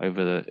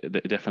over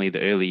definitely the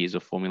early years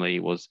of Formula E,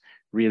 was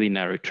really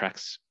narrow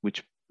tracks,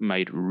 which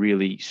made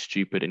really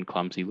stupid and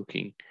clumsy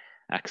looking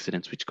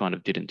accidents, which kind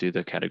of didn't do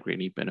the category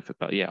any benefit.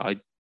 But yeah, I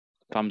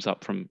thumbs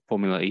up from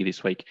Formula E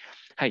this week.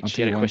 Hey,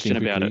 you had a question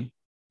about it.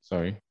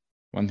 Sorry,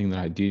 one thing that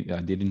I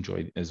did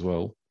enjoy as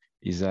well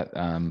is that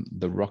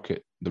the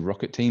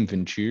rocket team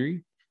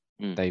Venturi,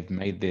 they've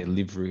made their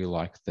livery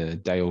like the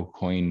Dale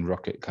Coyne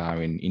rocket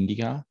car in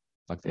IndyCar,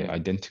 like they're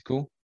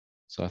identical.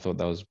 So I thought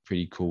that was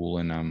pretty cool,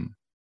 and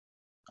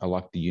I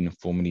like the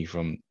uniformity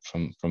from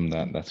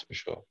that. That's for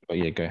sure. But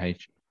yeah, go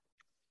H.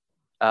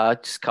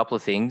 Just a couple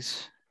of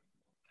things.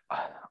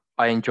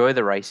 I enjoy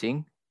the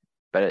racing,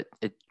 but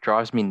it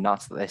drives me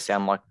nuts that they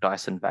sound like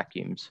Dyson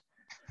vacuums.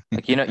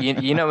 Like you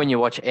know when you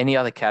watch any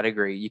other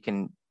category, you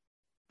can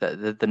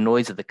the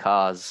noise of the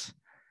cars.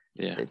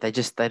 Yeah, they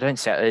don't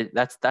sound.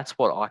 That's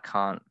what I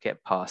can't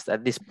get past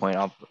at this point.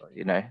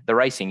 The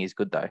racing is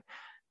good though,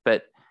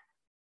 but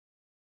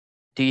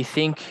do you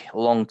think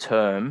long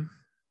term,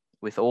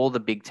 with all the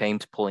big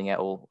teams pulling out,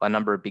 or a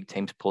number of big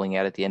teams pulling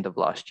out at the end of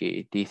last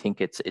year, do you think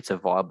it's a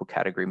viable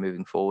category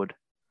moving forward?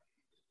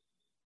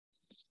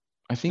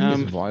 I think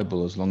it's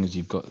viable as long as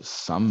you've got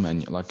some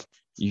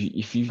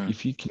if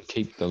you can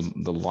keep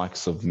the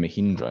likes of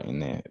Mahindra in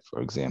there,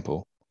 for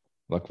example.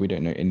 Like we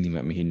don't know anything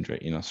about Mahindra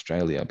in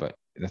Australia, but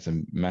that's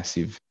a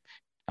massive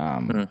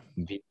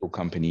vehicle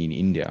company in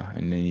India,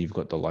 and then you've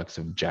got the likes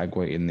of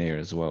Jaguar in there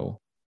as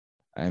well.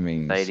 I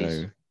mean,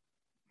 Mercedes.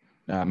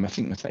 I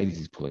think Mercedes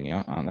is pulling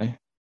out, aren't they?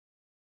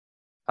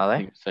 Are they? I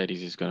think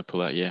Mercedes is going to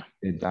pull out. Yeah,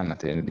 they're done at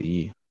the end of the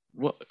year.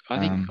 Well, I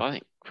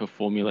think for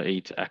Formula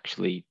E to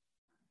actually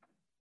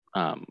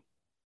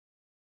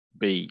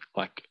be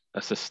like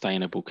a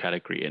sustainable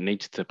category. It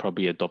needs to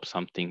probably adopt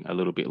something a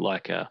little bit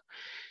like a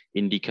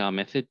IndyCar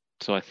method.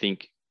 So I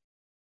think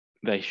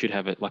they should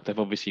have it, like they've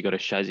obviously got a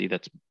chassis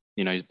that's,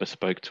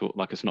 bespoke to,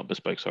 like it's not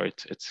bespoke, sorry,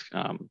 it's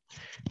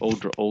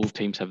all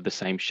teams have the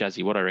same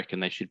chassis. What I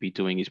reckon they should be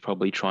doing is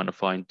probably trying to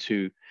find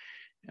two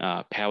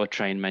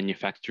powertrain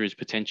manufacturers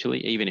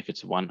potentially, even if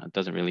it's one, it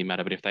doesn't really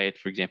matter. But if they had,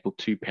 for example,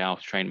 two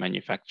powertrain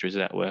manufacturers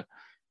that were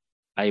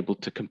able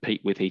to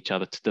compete with each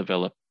other to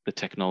develop the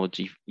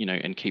technology,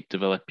 and keep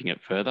developing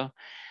it further,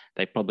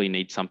 they probably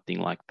need something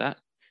like that.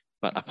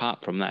 But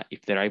apart from that,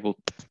 if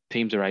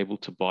teams are able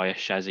to buy a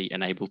chassis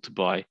and able to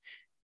buy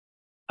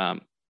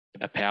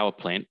a power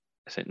plant,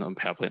 not a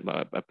power plant,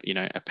 but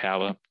a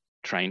power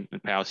train, a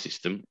power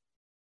system,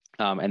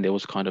 and there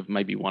was kind of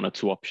maybe one or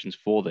two options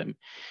for them,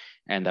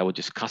 and they were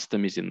just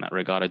customers in that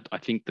regard, I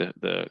think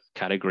the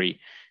category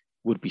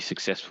would be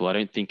successful. I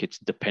don't think it's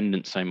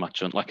dependent so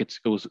much on, like, it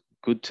was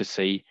good to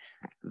see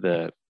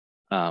the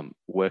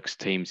works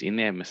teams in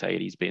there,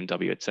 Mercedes,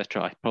 BMW,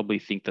 etc. I probably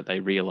think that they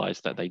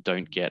realize that they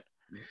don't get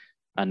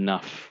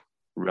enough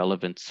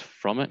relevance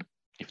from it,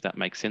 if that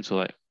makes sense,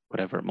 or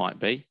whatever it might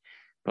be.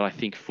 But I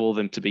think for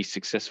them to be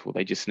successful,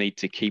 they just need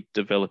to keep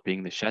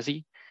developing the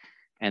chassis,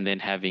 and then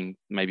having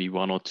maybe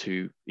one or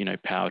two,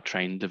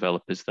 powertrain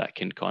developers that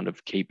can kind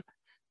of keep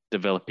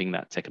developing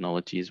that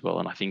technology as well.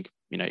 And I think,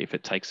 if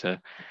it takes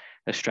a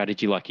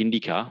strategy like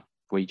IndyCar,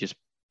 where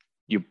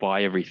you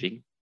buy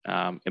everything,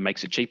 it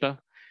makes it cheaper,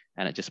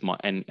 and it just might.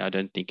 And I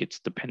don't think it's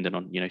dependent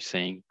on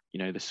seeing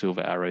the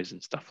silver arrows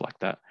and stuff like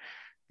that.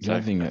 So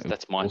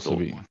that's my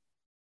thought.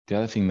 The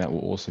other thing that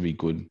will also be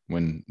good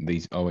when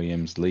these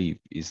OEMs leave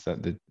is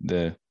that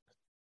the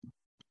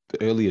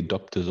early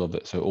adopters of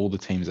it, so all the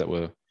teams that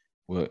were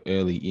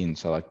early in,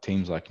 so like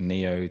teams like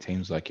Neo,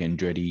 teams like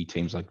Andretti,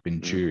 teams like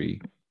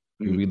Venturi,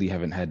 who really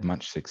haven't had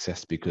much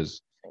success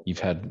because you've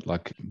had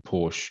like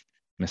Porsche,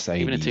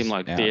 Mercedes. Even a team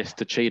like DS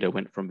Techeetah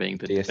went from being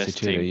the best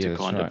team to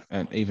kind of,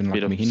 and even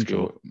like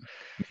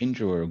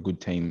Mahindra were a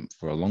good team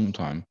for a long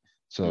time.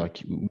 So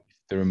like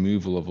the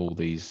removal of all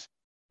these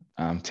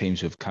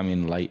teams who have come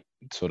in late,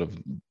 sort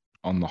of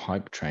on the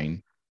hype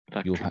train,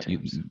 so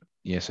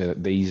that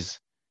these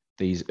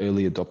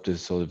early adopters,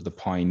 sort of the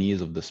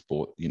pioneers of the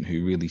sport,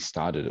 who really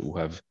started it, will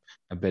have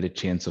a better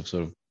chance of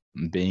sort of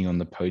being on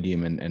the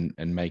podium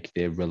and make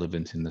their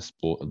relevance in the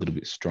sport a little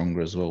bit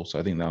stronger as well. So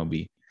I think that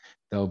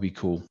will be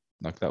cool.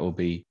 Like that will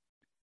be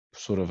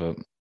sort of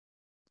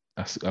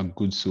a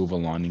good silver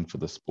lining for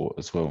the sport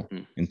as well,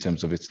 in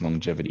terms of its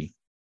longevity.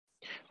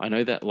 I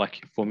know that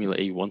like Formula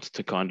E wants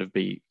to kind of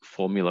be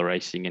formula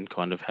racing and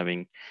kind of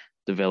having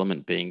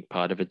development being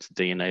part of its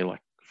DNA,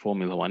 like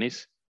Formula One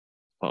is.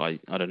 But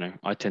I don't know.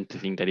 I tend to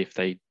think that if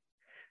they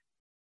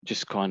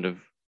just kind of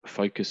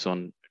focus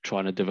on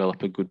trying to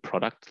develop a good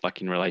product,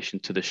 like in relation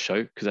to the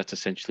show, because that's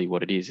essentially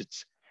what it is.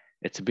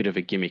 It's a bit of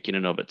a gimmick in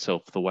and of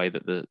itself, the way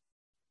that the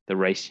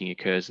racing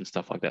occurs and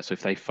stuff like that. So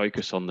if they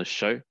focus on the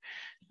show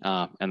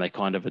and they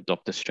kind of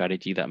adopt a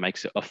strategy that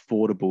makes it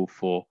affordable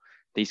for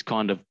these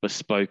kind of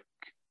bespoke,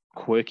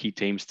 quirky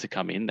teams to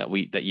come in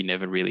that you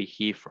never really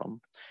hear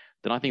from,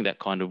 then I think that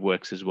kind of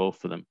works as well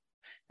for them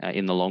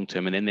in the long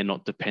term. And then they're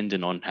not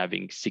dependent on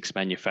having 6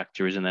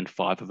 manufacturers and then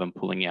 5 of them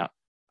pulling out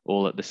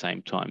all at the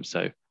same time. So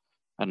I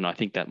don't know, I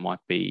think that might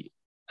be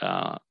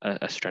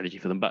a strategy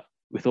for them. But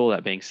with all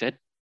that being said,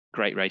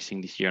 great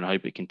racing this year, and I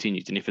hope it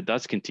continues. And if it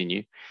does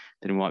continue,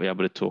 then we might be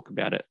able to talk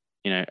about it,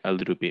 a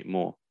little bit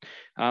more.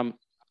 The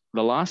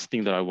last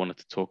thing that I wanted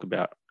to talk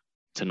about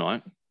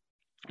tonight,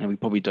 and we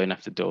probably don't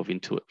have to delve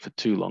into it for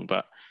too long,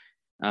 but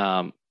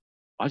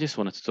I just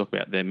wanted to talk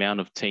about the amount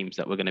of teams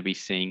that we're going to be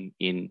seeing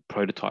in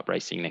prototype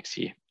racing next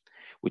year,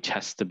 which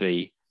has to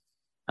be,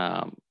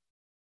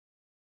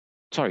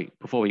 sorry,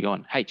 before we go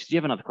on, H, do you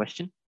have another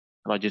question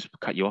that I just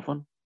cut you off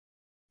on?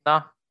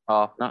 No.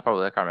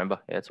 Probably, I can't remember.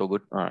 Yeah, it's all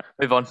good. All right.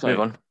 Move on.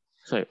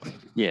 So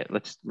yeah,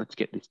 let's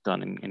get this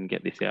done and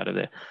get this out of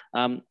there.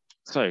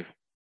 So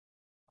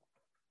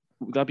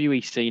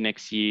WEC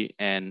next year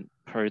and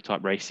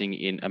prototype racing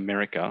in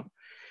America,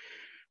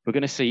 we're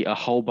going to see a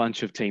whole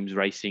bunch of teams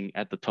racing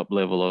at the top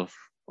level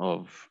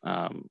of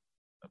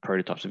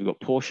prototypes. So we've got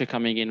Porsche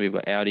coming in, we've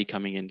got Audi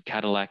coming in,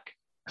 Cadillac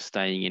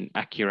staying in,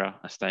 Acura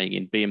are staying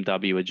in,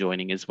 BMW are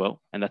joining as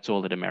well, and that's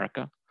all at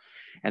America.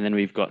 And then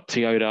we've got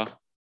Toyota,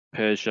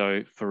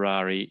 Peugeot,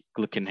 Ferrari,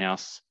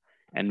 Glickenhaus,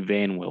 and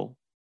Vanwell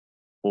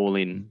all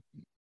in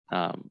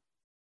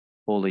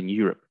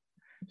Europe.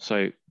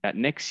 So at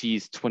next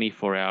year's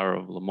 24-hour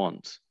of Le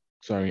Mans.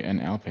 Sorry,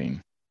 and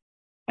Alpine.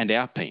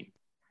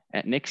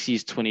 At next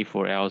year's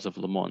 24 hours of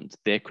Le Mans,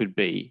 there could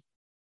be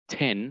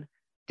 10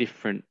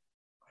 different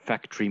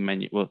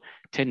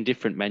 10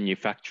 different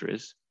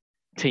manufacturers,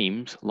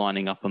 teams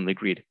lining up on the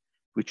grid,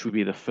 which would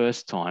be the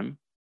first time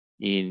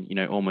in,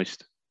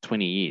 almost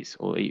 20 years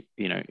or,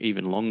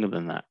 even longer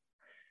than that.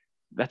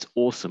 That's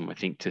awesome, I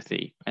think, to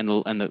see. And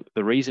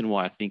the reason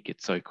why I think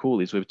it's so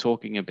cool is we're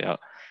talking about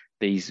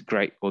these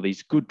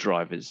good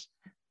drivers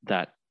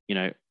that,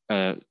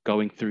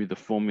 going through the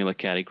formula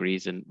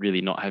categories and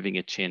really not having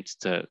a chance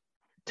to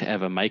to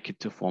ever make it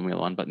to Formula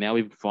One. But now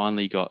we've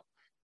finally got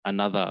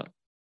another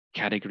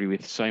category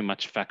with so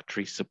much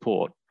factory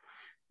support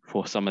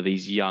for some of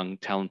these young,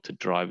 talented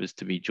drivers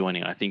to be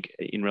joining. I think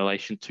in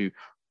relation to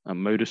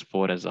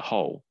motorsport as a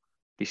whole,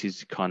 this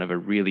is kind of a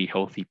really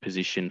healthy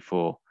position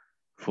for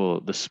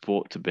the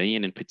sport to be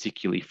in, and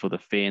particularly for the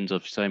fans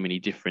of so many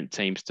different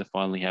teams to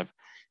finally have,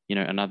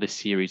 another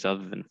series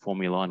other than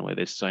Formula One where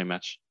there's so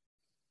much,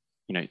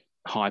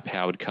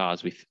 high-powered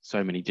cars with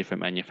so many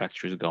different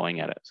manufacturers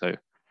going at it. So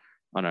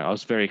I don't know, I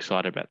was very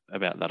excited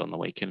about that on the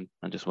weekend.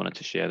 I just wanted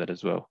to share that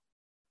as well.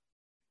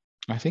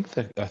 I think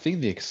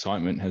the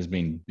excitement has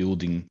been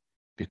building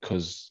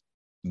because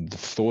the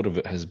thought of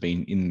it has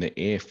been in the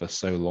air for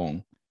so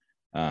long.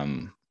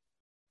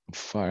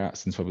 Far out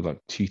since probably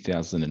like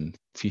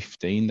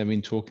 2015, they've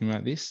been talking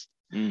about this.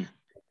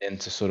 And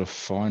to sort of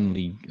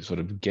finally sort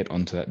of get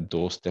onto that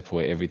doorstep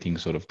where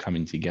everything's sort of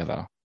coming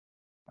together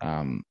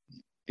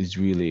is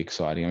really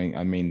exciting.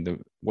 I mean,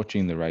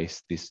 watching the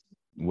race this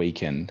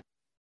weekend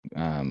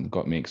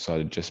got me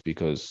excited just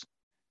because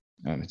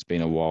it's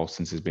been a while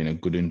since there's been a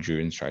good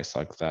endurance race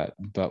like that.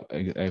 But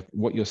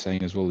what you're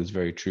saying as well is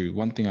very true.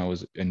 One thing I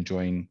was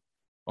enjoying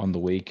on the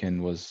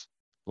weekend was,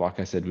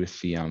 like I said, with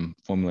the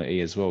Formula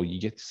E as well, you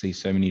get to see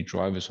so many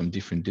drivers from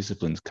different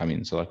disciplines come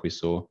in. So like we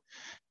saw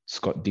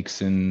Scott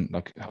Dixon,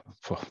 like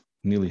for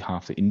nearly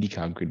half the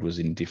IndyCar grid was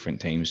in different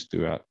teams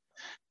throughout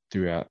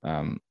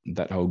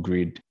that whole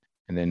grid.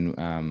 And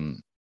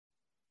then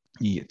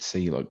you get to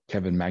see like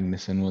Kevin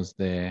Magnussen was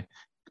there,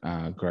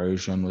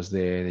 Grosjean was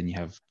there. Then you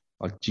have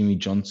like Jimmy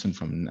Johnson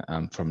from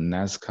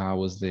NASCAR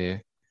was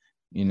there.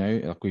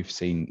 Like we've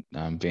seen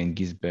Van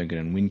Gisbergen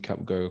and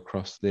Whincup go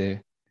across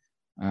there.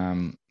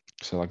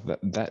 So like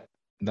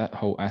that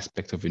whole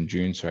aspect of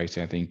endurance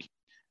racing, I think,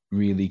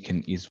 really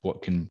is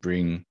what can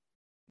bring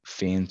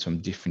fans from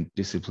different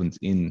disciplines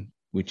in,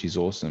 which is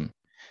awesome.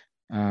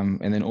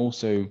 And then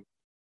also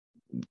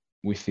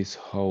with this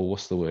whole,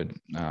 what's the word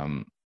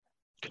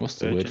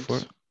for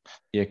it?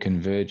 Yeah,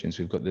 convergence.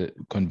 We've got the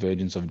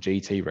convergence of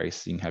GT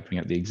racing happening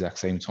at the exact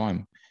same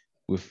time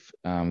with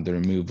the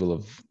removal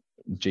of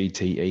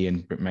GTE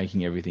and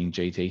making everything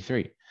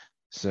GT3.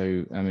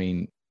 So, I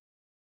mean,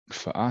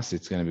 for us,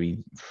 it's going to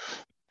be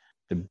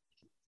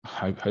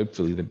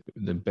hopefully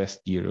the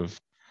best year of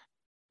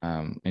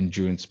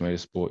endurance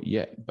motorsport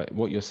yet. But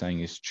what you're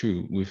saying is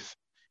true.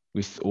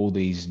 With all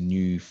these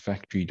new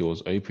factory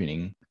doors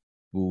opening,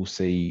 we'll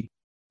see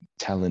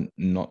talent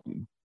not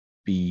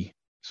be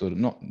sort of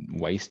not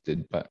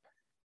wasted, but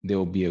there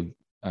will be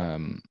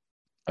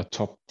a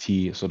top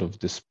tier sort of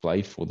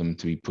display for them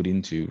to be put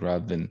into,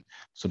 rather than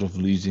sort of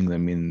losing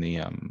them in the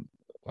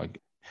like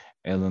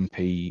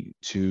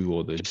LMP2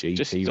 or the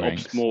GT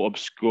ranks. More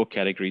obscure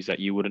categories that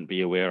you wouldn't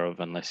be aware of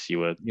unless you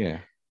were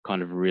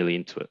kind of really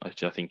into it,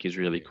 which I think is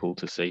really cool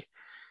to see.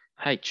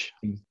 H,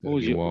 what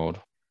was your wild?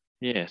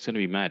 Yeah, it's going to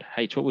be mad.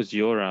 H, what was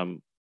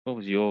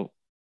your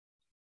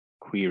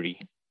query?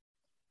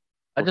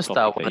 I just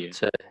wanted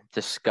to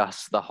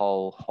discuss the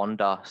whole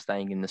Honda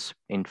staying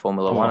in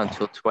Formula One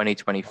until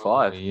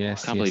 2025.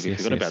 Yes, I can't believe we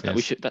forgot about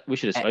that. We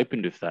should have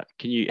opened with that.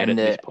 Can you edit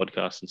this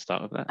podcast and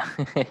start with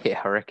that? Yeah,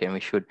 I reckon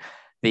we should.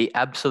 The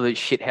absolute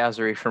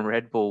shithousery from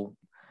Red Bull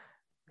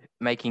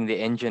making the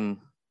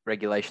engine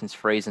regulations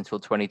freeze until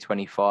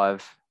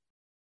 2025,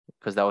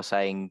 because they were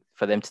saying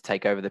for them to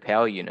take over the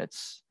power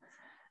units,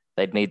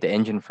 they'd need the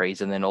engine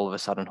freeze, and then all of a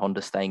sudden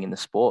Honda staying in the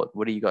sport.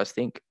 What do you guys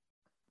think?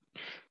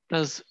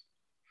 Does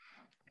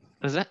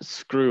that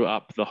screw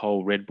up the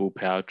whole Red Bull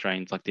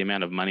powertrains, like the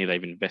amount of money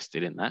they've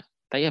invested in that?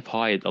 They have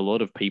hired a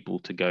lot of people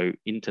to go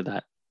into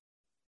that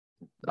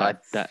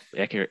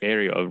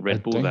area of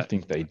Red Bull. I don't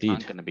think they did.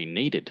 Aren't going to be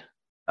needed.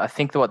 I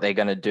think that what they're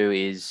going to do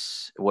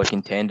is work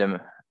in tandem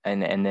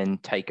and then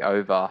take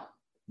over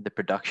the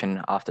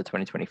production after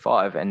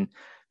 2025. And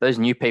those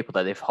new people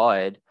that they've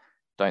hired,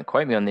 don't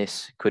quote me on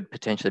this, could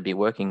potentially be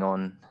working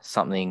on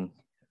something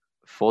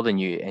for the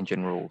new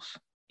engine rules.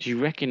 Do you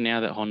reckon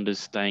now that Honda's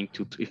staying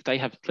if they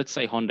have, let's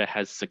say Honda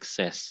has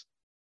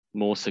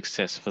more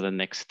success for the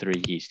next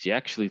 3 years, do you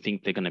actually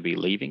think they're going to be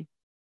leaving?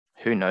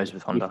 Who knows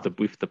with Honda?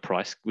 With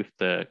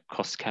the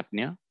cost cap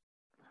now?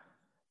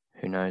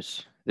 Who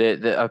knows?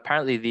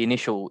 Apparently the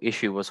initial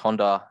issue was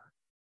Honda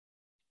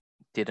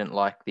didn't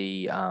like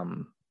the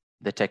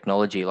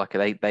technology. Like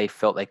they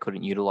felt they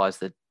couldn't utilize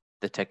the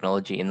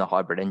technology in the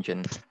hybrid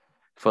engine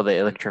for the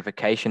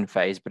electrification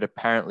phase, but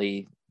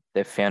apparently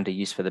they've found a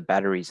use for the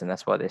batteries, and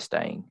that's why they're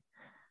staying.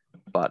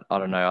 But I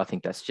don't know. I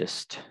think that's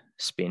just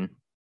spin.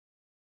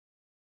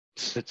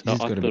 I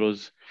thought it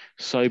was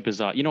so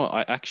bizarre.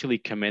 I actually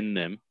commend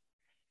them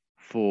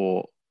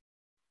for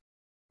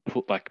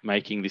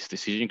making this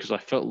decision, because I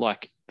felt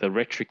like the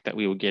rhetoric that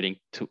we were getting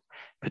to,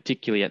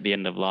 particularly at the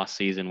end of last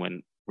season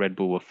when Red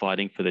Bull were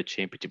fighting for the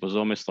championship, was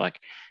almost like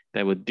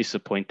they were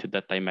disappointed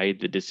that they made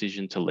the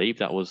decision to leave.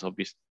 That was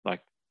obvious.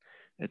 Like,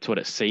 it's what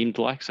it seemed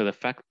like. So the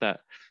fact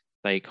that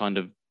they kind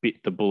of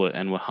bit the bullet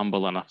and were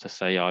humble enough to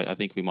say, I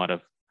think we might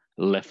have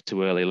left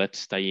too early. Let's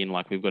stay in,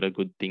 like we've got a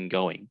good thing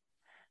going,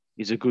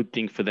 is a good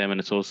thing for them, and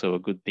it's also a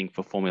good thing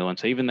for Formula One.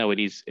 So even though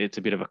it's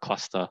a bit of a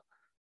cluster,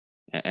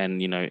 and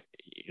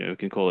we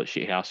can call it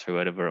shit house or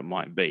whatever it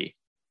might be,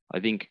 I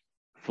think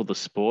for the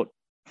sport,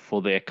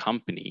 for their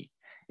company,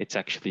 it's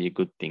actually a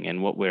good thing.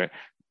 And what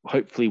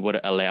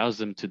it allows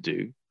them to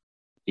do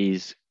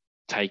is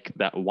take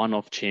that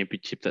one-off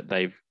championship that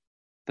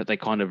they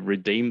kind of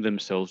redeemed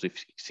themselves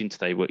since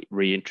they were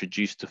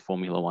reintroduced to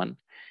Formula One,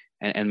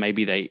 and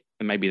maybe they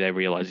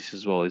realize this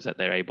as well, is that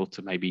they're able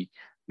to maybe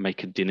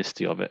make a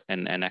dynasty of it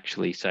and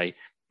actually say,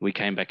 we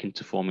came back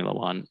into Formula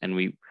One and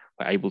we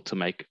were able to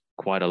make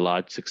quite a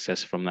large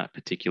success from that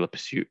particular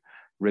pursuit,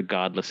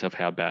 regardless of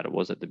how bad it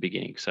was at the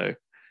beginning. So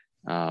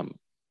I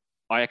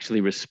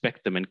actually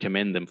respect them and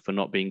commend them for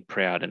not being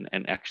proud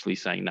and actually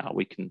saying, no,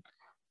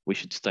 we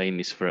should stay in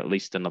this for at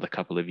least another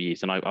couple of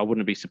years. And I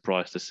wouldn't be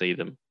surprised to see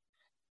them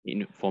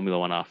in Formula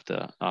One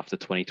after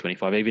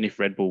 2025. Even if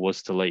Red Bull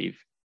was to leave,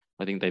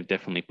 I think they've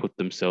definitely put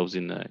themselves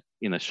in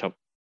the shop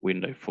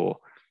window for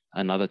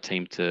another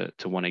team to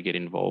want to get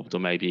involved, or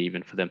maybe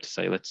even for them to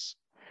say, let's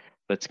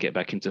get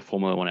back into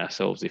Formula One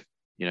ourselves, if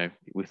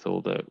with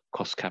all the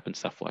cost cap and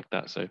stuff like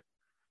that. So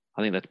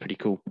I think that's pretty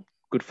cool.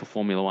 Good for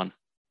Formula One.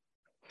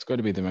 It's got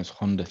to be the most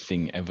Honda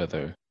thing ever,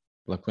 though.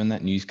 Like when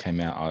that news came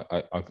out,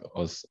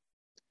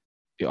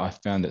 I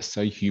found it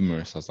so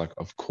humorous. I was like,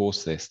 of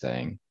course they're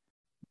staying.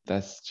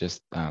 That's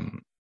just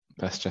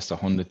a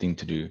Honda thing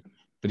to do.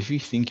 But if you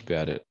think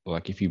about it,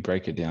 like if you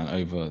break it down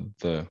over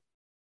the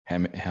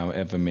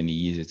however many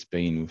years it's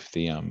been with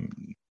the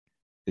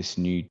this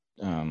new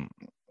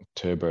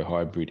turbo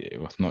hybrid,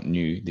 well, not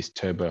new, this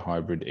turbo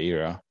hybrid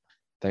era,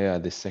 they are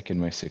the second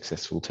most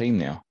successful team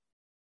now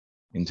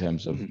in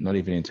terms of not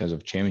even in terms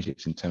of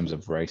championships, in terms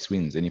of race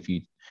wins. And if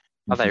you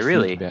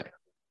really? think about,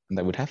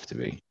 they would have to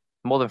be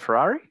more than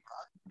Ferrari.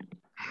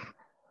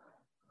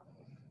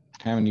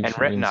 How many?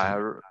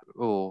 And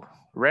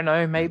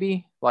Renault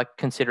maybe, like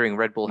considering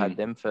Red Bull had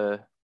them for.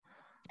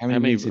 How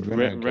many did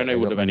Renault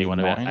would have only won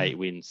 9? about 8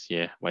 wins.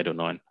 Yeah, 8 or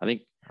 9. I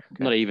think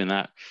not even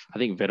that. I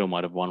think Vettel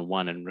might have won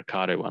 1 and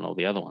Ricciardo won all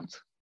the other ones.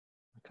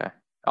 Okay.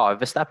 Oh,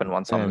 Verstappen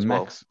won some as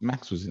well.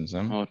 Max was in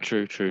some. Oh,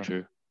 true.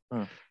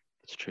 Hmm.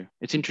 It's true.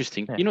 It's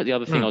interesting. Yeah. You know, the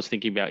other thing I was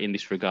thinking about in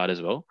this regard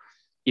as well,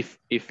 if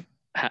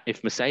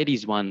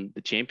Mercedes won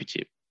the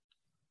championship,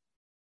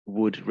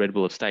 would Red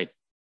Bull have stayed?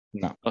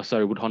 No. Oh,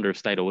 sorry, would Honda have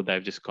stayed, or would they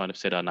have just kind of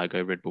said, "Oh no,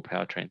 go Red Bull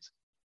powertrains"?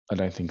 I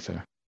don't think so.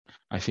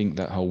 I think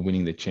that whole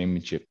winning the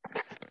championship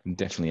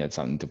definitely had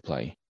something to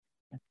play.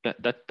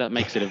 That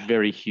makes it a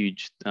very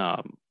huge,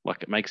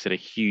 it makes it a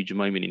huge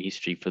moment in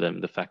history for them.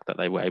 The fact that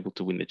they were able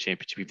to win the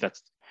championship,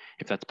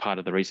 if that's part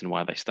of the reason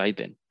why they stayed,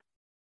 then.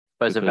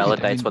 But it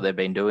validates what they've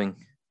been doing.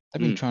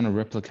 They've been trying to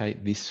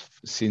replicate this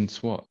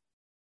since what?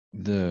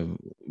 The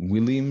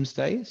Williams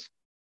days?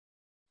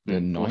 The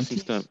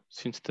 90s?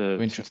 Since the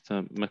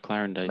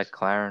McLaren days.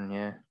 McLaren,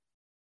 yeah.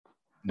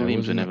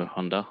 Williams were never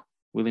Honda.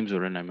 Williams were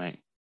Renault, mate.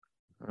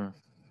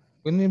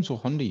 Williams or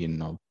Honda, you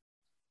knob.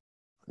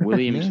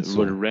 Williams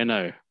were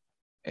Renault.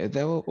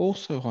 They were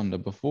also Honda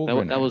before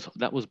Renault.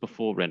 That was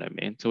before Renault,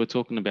 man. So we're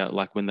talking about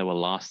like when they were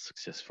last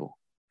successful.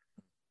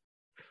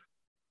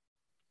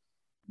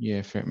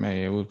 Yeah, fair.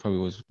 Maybe it probably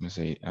was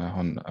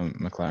Honda,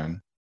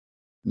 McLaren.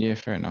 Yeah,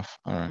 fair enough.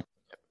 All right,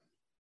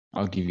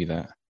 I'll give you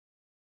that.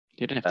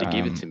 You don't have to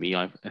give it to me.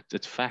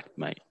 It's fact,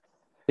 mate.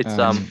 It's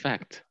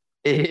fact.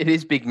 It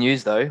is big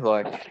news though,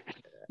 like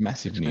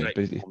massive news.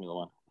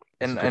 But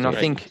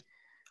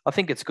I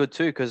think it's good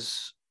too,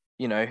 because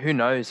who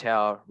knows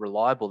how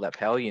reliable that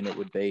power unit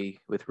would be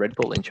with Red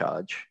Bull in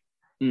charge.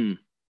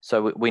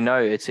 So we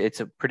know it's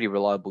a pretty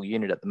reliable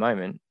unit at the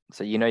moment.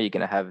 So you're going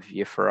to have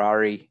your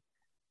Ferrari,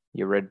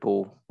 your Red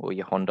Bull, or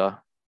your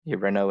Honda, your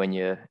Renault, and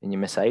your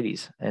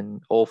Mercedes,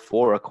 and all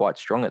 4 are quite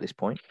strong at this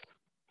point.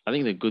 I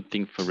think the good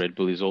thing for Red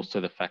Bull is also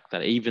the fact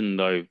that even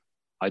though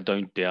I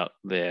don't doubt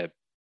their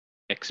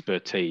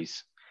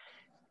expertise,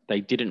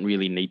 they didn't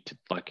really need to,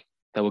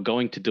 they were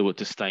going to do it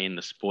to stay in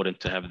the sport and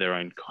to have their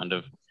own kind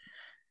of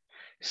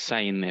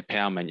say in their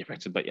power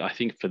manufacturer. But I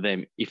think for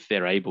them, if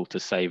they're able to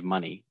save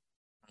money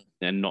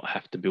and not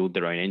have to build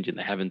their own engine,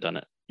 they haven't done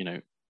it,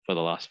 for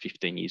the last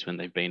 15 years when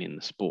they've been in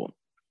the sport.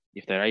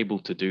 If they're able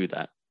to do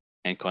that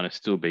and kind of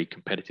still be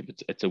competitive,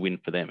 it's a win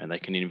for them, and they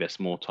can invest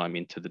more time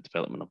into the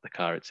development of the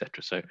car,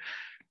 etc. So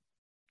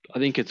I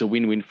think it's a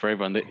win-win for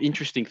everyone. The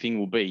interesting thing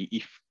will be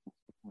if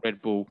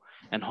Red Bull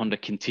and Honda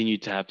continue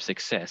to have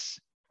success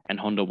and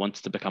Honda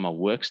wants to become a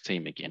works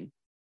team again.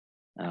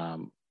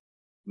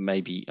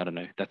 Maybe, I don't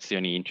know, that's the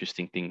only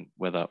interesting thing,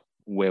 where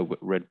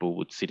Red Bull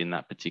would sit in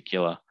that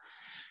particular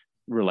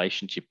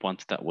relationship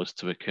once that was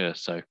to occur.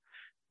 So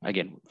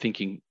again,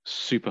 thinking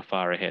super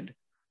far ahead,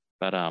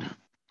 but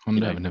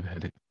Honda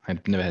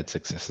have never had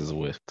success as a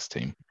works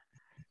team.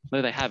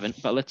 No, they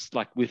haven't. But let's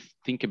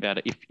think about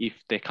it. If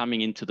they're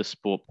coming into the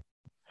sport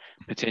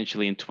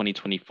potentially in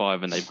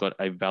 2025 and they've got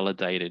a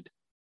validated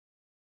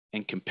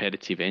and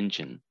competitive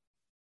engine,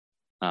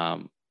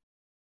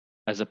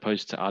 as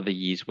opposed to other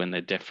years when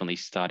they're definitely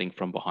starting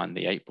from behind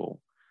the 8 ball,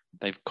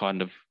 they've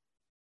kind of,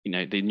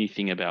 the new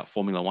thing about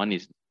Formula One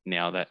is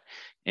now that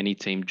any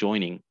team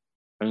joining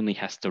only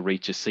has to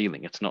reach a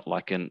ceiling. It's not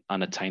like an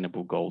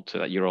unattainable goal to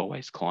that you're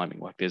always climbing.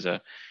 Like there's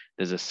a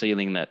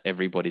ceiling that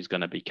everybody's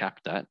going to be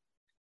capped at,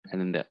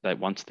 and then that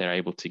once they're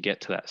able to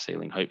get to that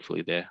ceiling,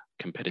 hopefully they're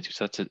competitive.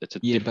 So it's a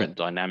different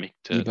dynamic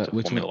to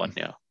Formula One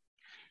now.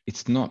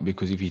 It's not,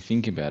 because if you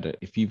think about it,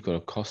 if you've got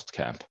a cost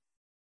cap,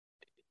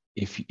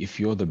 if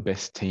you're the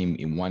best team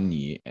in 1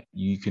 year,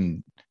 you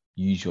can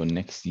use your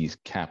next year's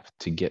cap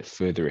to get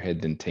further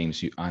ahead than teams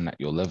who aren't at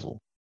your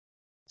level.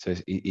 So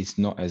it's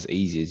not as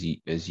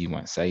easy as you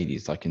might say it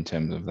is, like in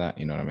terms of that,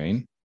 you know what I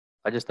mean?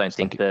 I just don't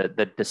think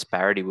the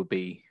disparity would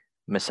be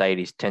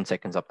Mercedes 10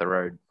 seconds up the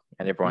road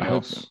and everyone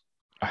else.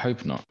 I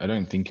hope not. I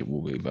don't think it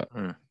will be, but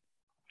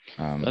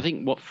I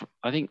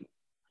think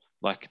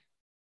like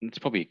it's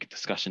probably a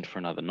discussion for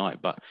another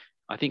night, but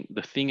I think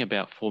the thing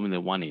about Formula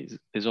One is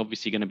there's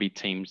obviously going to be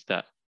teams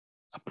that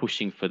are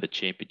pushing for the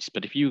championships.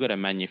 But if you've got a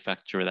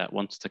manufacturer that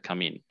wants to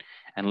come in,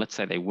 and let's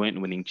say they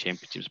weren't winning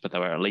championships, but they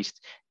were at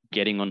least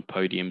getting on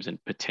podiums and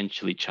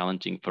potentially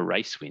challenging for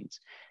race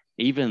wins,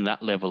 even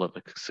that level of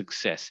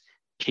success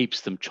keeps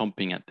them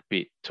chomping at the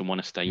bit to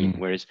want to stay in.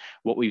 Whereas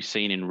what we've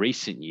seen in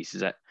recent years is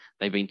that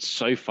they've been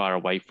so far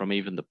away from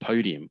even the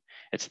podium.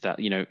 It's that,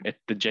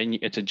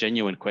 it's a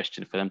genuine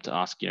question for them to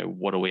ask,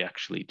 what are we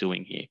actually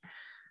doing here?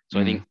 So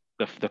I think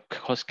the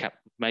cost cap,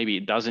 maybe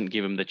it doesn't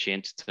give them the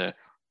chance to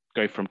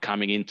go from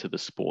coming into the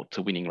sport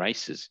to winning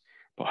races,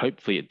 but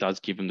hopefully it does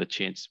give them the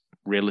chance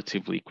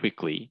relatively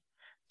quickly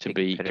to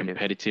be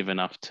competitive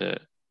enough to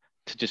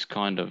just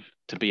kind of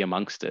to be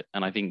amongst it.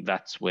 And I think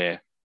that's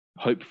where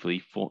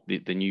hopefully for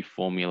the new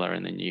formula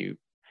and the new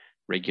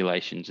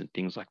regulations and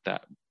things like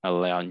that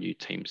allow new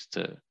teams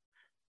to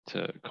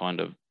kind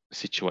of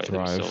situate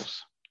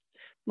themselves.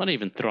 Not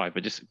even thrive,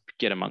 but just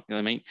get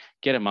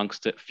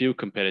amongst it, feel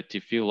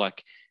competitive, feel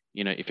like,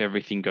 if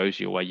everything goes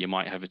your way, you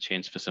might have a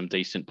chance for some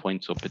decent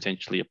points or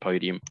potentially a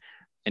podium.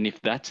 And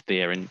if that's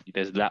there and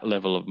there's that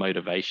level of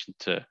motivation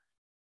to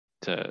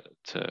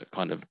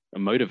kind of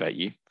motivate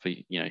you for,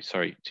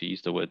 sorry to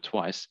use the word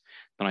twice,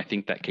 then I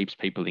think that keeps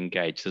people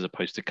engaged as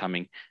opposed to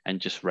coming and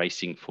just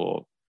racing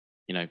for,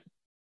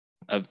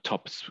 a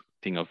top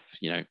thing of,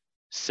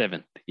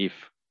 7th if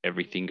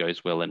everything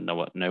goes well and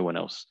no one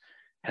else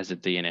has a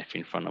DNF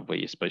in front of where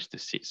you're supposed to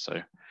sit. So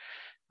I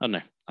don't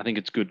know. I think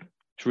it's good.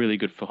 It's really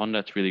good for Honda.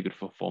 It's really good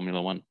for Formula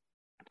One.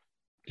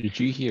 Did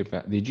you hear,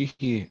 I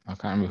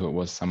can't remember who it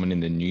was, someone in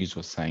the news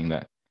was saying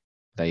that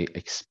they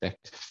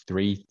expect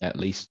at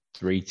least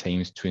three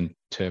teams to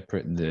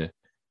interpret the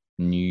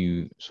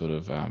new sort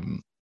of,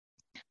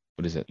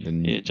 what is it?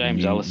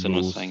 James Allison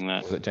was saying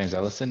that. Was it James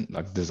Allison?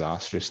 Like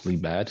disastrously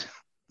bad?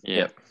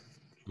 Yeah.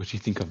 What do you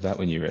think of that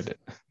when you read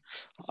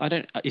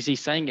it? Is he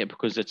saying it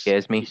because it's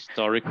scares me,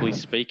 historically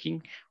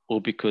speaking,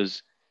 or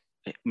because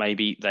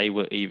maybe they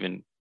were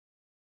even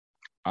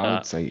I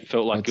would say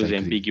felt like it was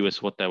ambiguous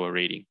what they were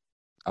reading?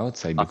 I would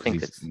say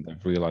because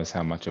they've realized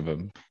how much of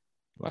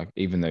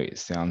even though it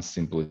sounds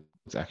simple,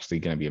 it's actually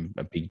going to be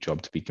a big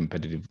job to be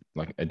competitive,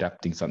 like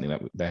adapting something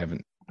that they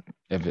haven't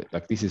ever,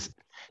 like this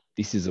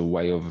is a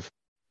way of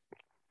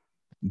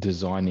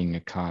designing a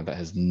car that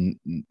has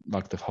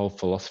like the whole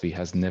philosophy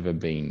has never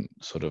been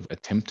sort of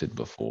attempted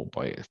before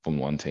by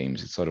Formula One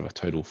teams. It's sort of a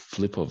total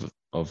flip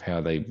of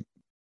how they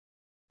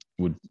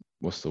would,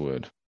 what's the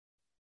word?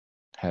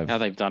 How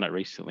they've done it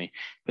recently.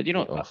 But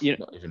not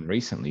even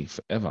recently,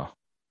 forever.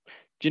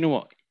 Do you know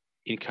what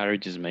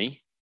encourages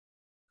me?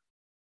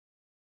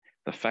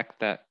 The fact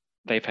that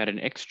they've had an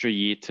extra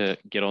year to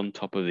get on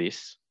top of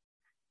this,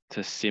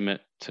 to sim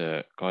it,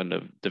 to kind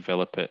of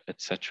develop it,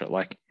 etc.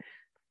 Like,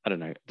 I don't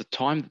know, the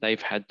time that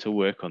they've had to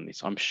work on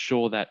this, I'm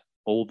sure that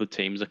all the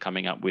teams are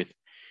coming up with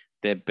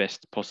their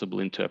best possible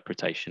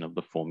interpretation of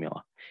the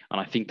formula.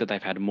 And I think that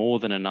they've had more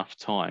than enough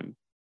time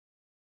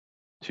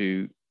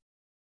to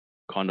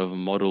kind of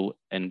model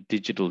and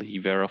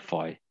digitally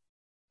verify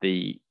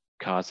the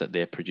cars that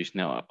they're producing.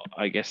 Now,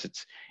 I guess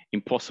it's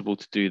impossible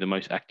to do the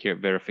most accurate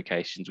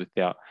verifications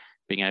without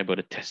being able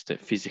to test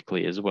it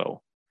physically as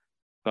well.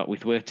 But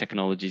with where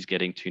technology is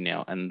getting to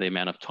now and the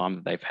amount of time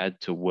that they've had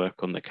to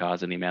work on the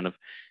cars and the amount of,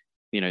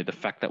 the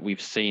fact that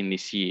we've seen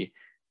this year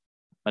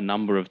a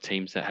number of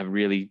teams that have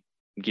really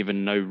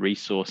given no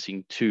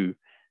resourcing to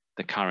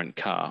the current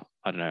car,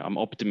 I don't know, I'm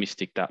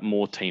optimistic that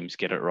more teams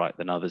get it right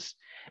than others.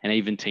 And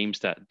even teams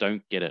that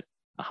don't get it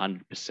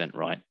 100%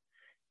 right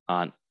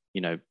aren't,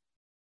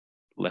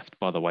 left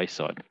by the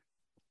wayside.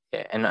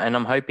 Yeah, and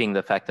I'm hoping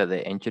the fact that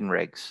the engine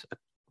regs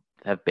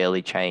have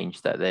barely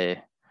changed, that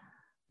they're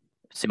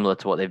similar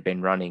to what they've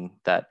been running,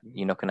 that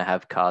you're not going to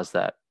have cars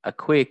that are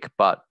quick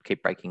but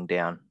keep breaking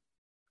down.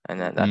 And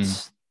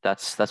that's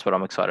what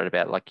I'm excited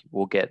about. Like,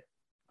 we'll get,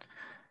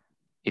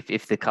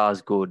 if the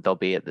car's good, they'll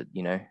be at the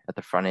at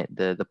the front end,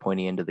 the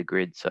pointy end of the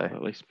grid. So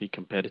at least be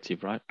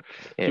competitive, right?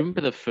 Yeah. Do you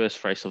remember the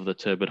first race of the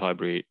turbo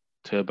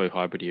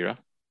hybrid era?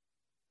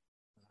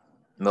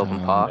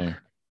 Melbourne Park. No.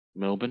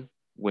 Melbourne,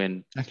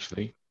 when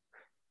actually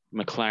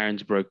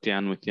McLaren's broke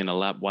down within a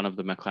lap. One of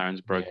the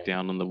McLaren's broke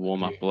down on the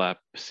warm-up lap.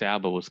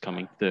 Sauber was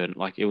coming third.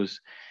 Like, it was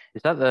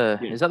Is that the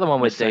Yeah. one where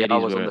Mercedes DR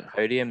was on were- the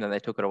podium, then they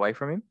took it away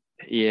from him?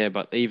 Yeah,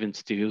 but even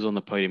still, he was on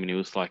the podium and he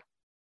was like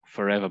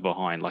forever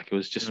behind. Like it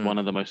was just one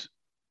of the most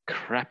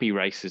crappy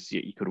races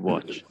you could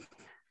watch.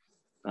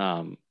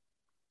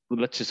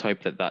 Let's just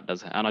hope that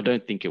doesn't. And I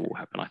don't think it will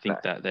happen. I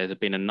think that there's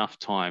been enough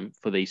time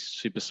for these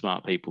super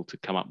smart people to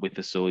come up with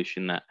a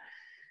solution that,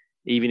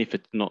 even if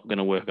it's not going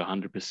to work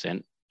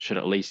 100%, should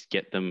at least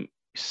get them,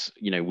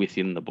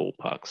 within the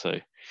ballpark. So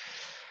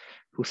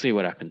we'll see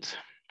what happens.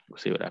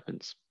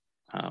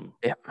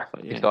 Yeah,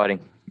 but yeah. exciting.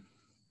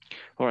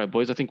 All right,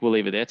 boys. I think we'll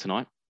leave it there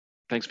tonight.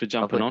 Thanks for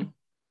jumping Lovely. on.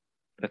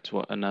 That's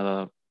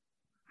another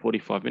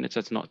 45 minutes.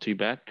 That's not too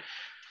bad.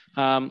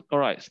 All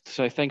right.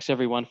 So thanks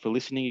everyone for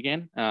listening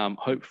again.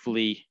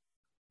 Hopefully,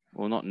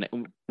 well,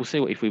 we'll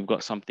see if we've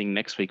got something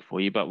next week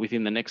for you, but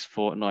within the next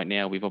fortnight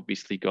now, we've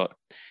obviously got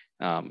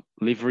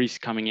liveries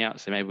coming out.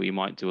 So maybe we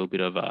might do a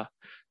bit of a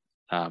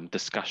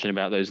discussion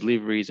about those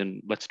liveries,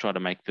 and let's try to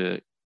make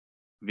the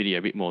video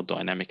a bit more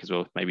dynamic as well,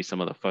 with maybe some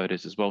of the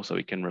photos as well, so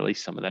we can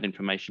release some of that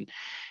information.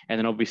 And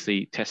then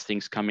obviously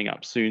testing's coming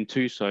up soon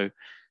too. So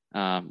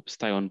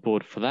stay on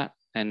board for that.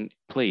 And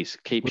please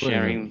keep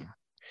sharing.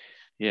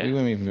 Yeah. We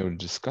won't even be able to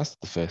discuss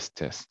the first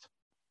test.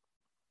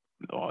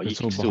 Oh, It's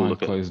you all can still behind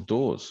look at closed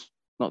doors.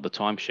 not the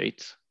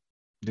timesheets.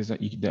 They're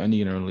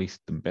only going to release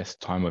the best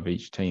time of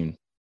each team.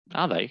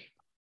 Are they?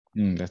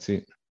 That's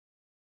it.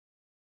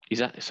 Is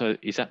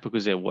that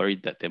because they're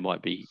worried that there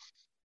might be?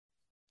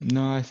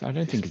 No, I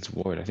don't think it's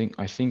worried.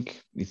 I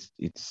think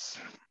it's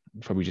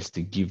probably just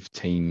to give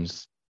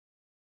teams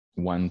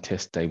one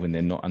test day when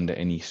they're not under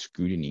any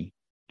scrutiny,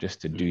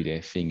 just to do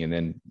their thing. And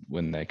then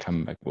when they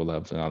come back, we'll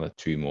have another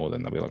 2 more.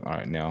 Then they'll be like, all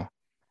right, now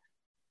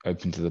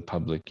open to the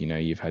public.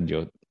 You've had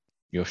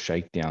your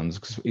shakedowns,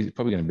 because it's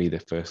probably going to be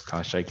their first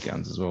car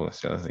shakedowns as well.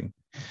 That's the other thing.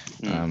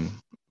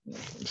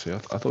 So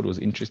I thought it was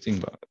interesting,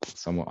 but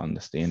somewhat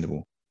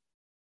understandable.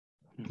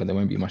 But there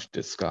won't be much to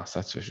discuss,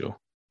 that's for sure.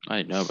 I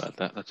didn't know about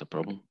that. That's a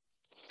problem.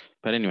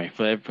 But anyway,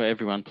 for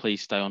everyone,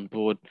 please stay on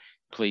board.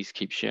 Please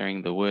keep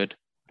sharing the word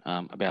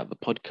about the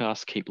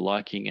podcast. Keep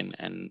liking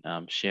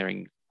and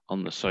sharing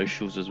on the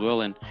socials as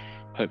well. And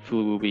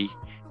hopefully we'll be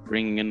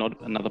bringing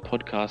another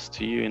podcast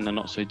to you in the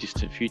not so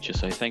distant future.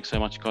 So thanks so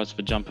much, guys,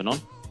 for jumping on.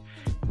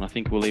 And I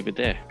think we'll leave it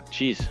there.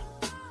 Cheers.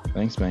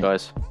 Thanks, mate.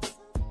 Guys.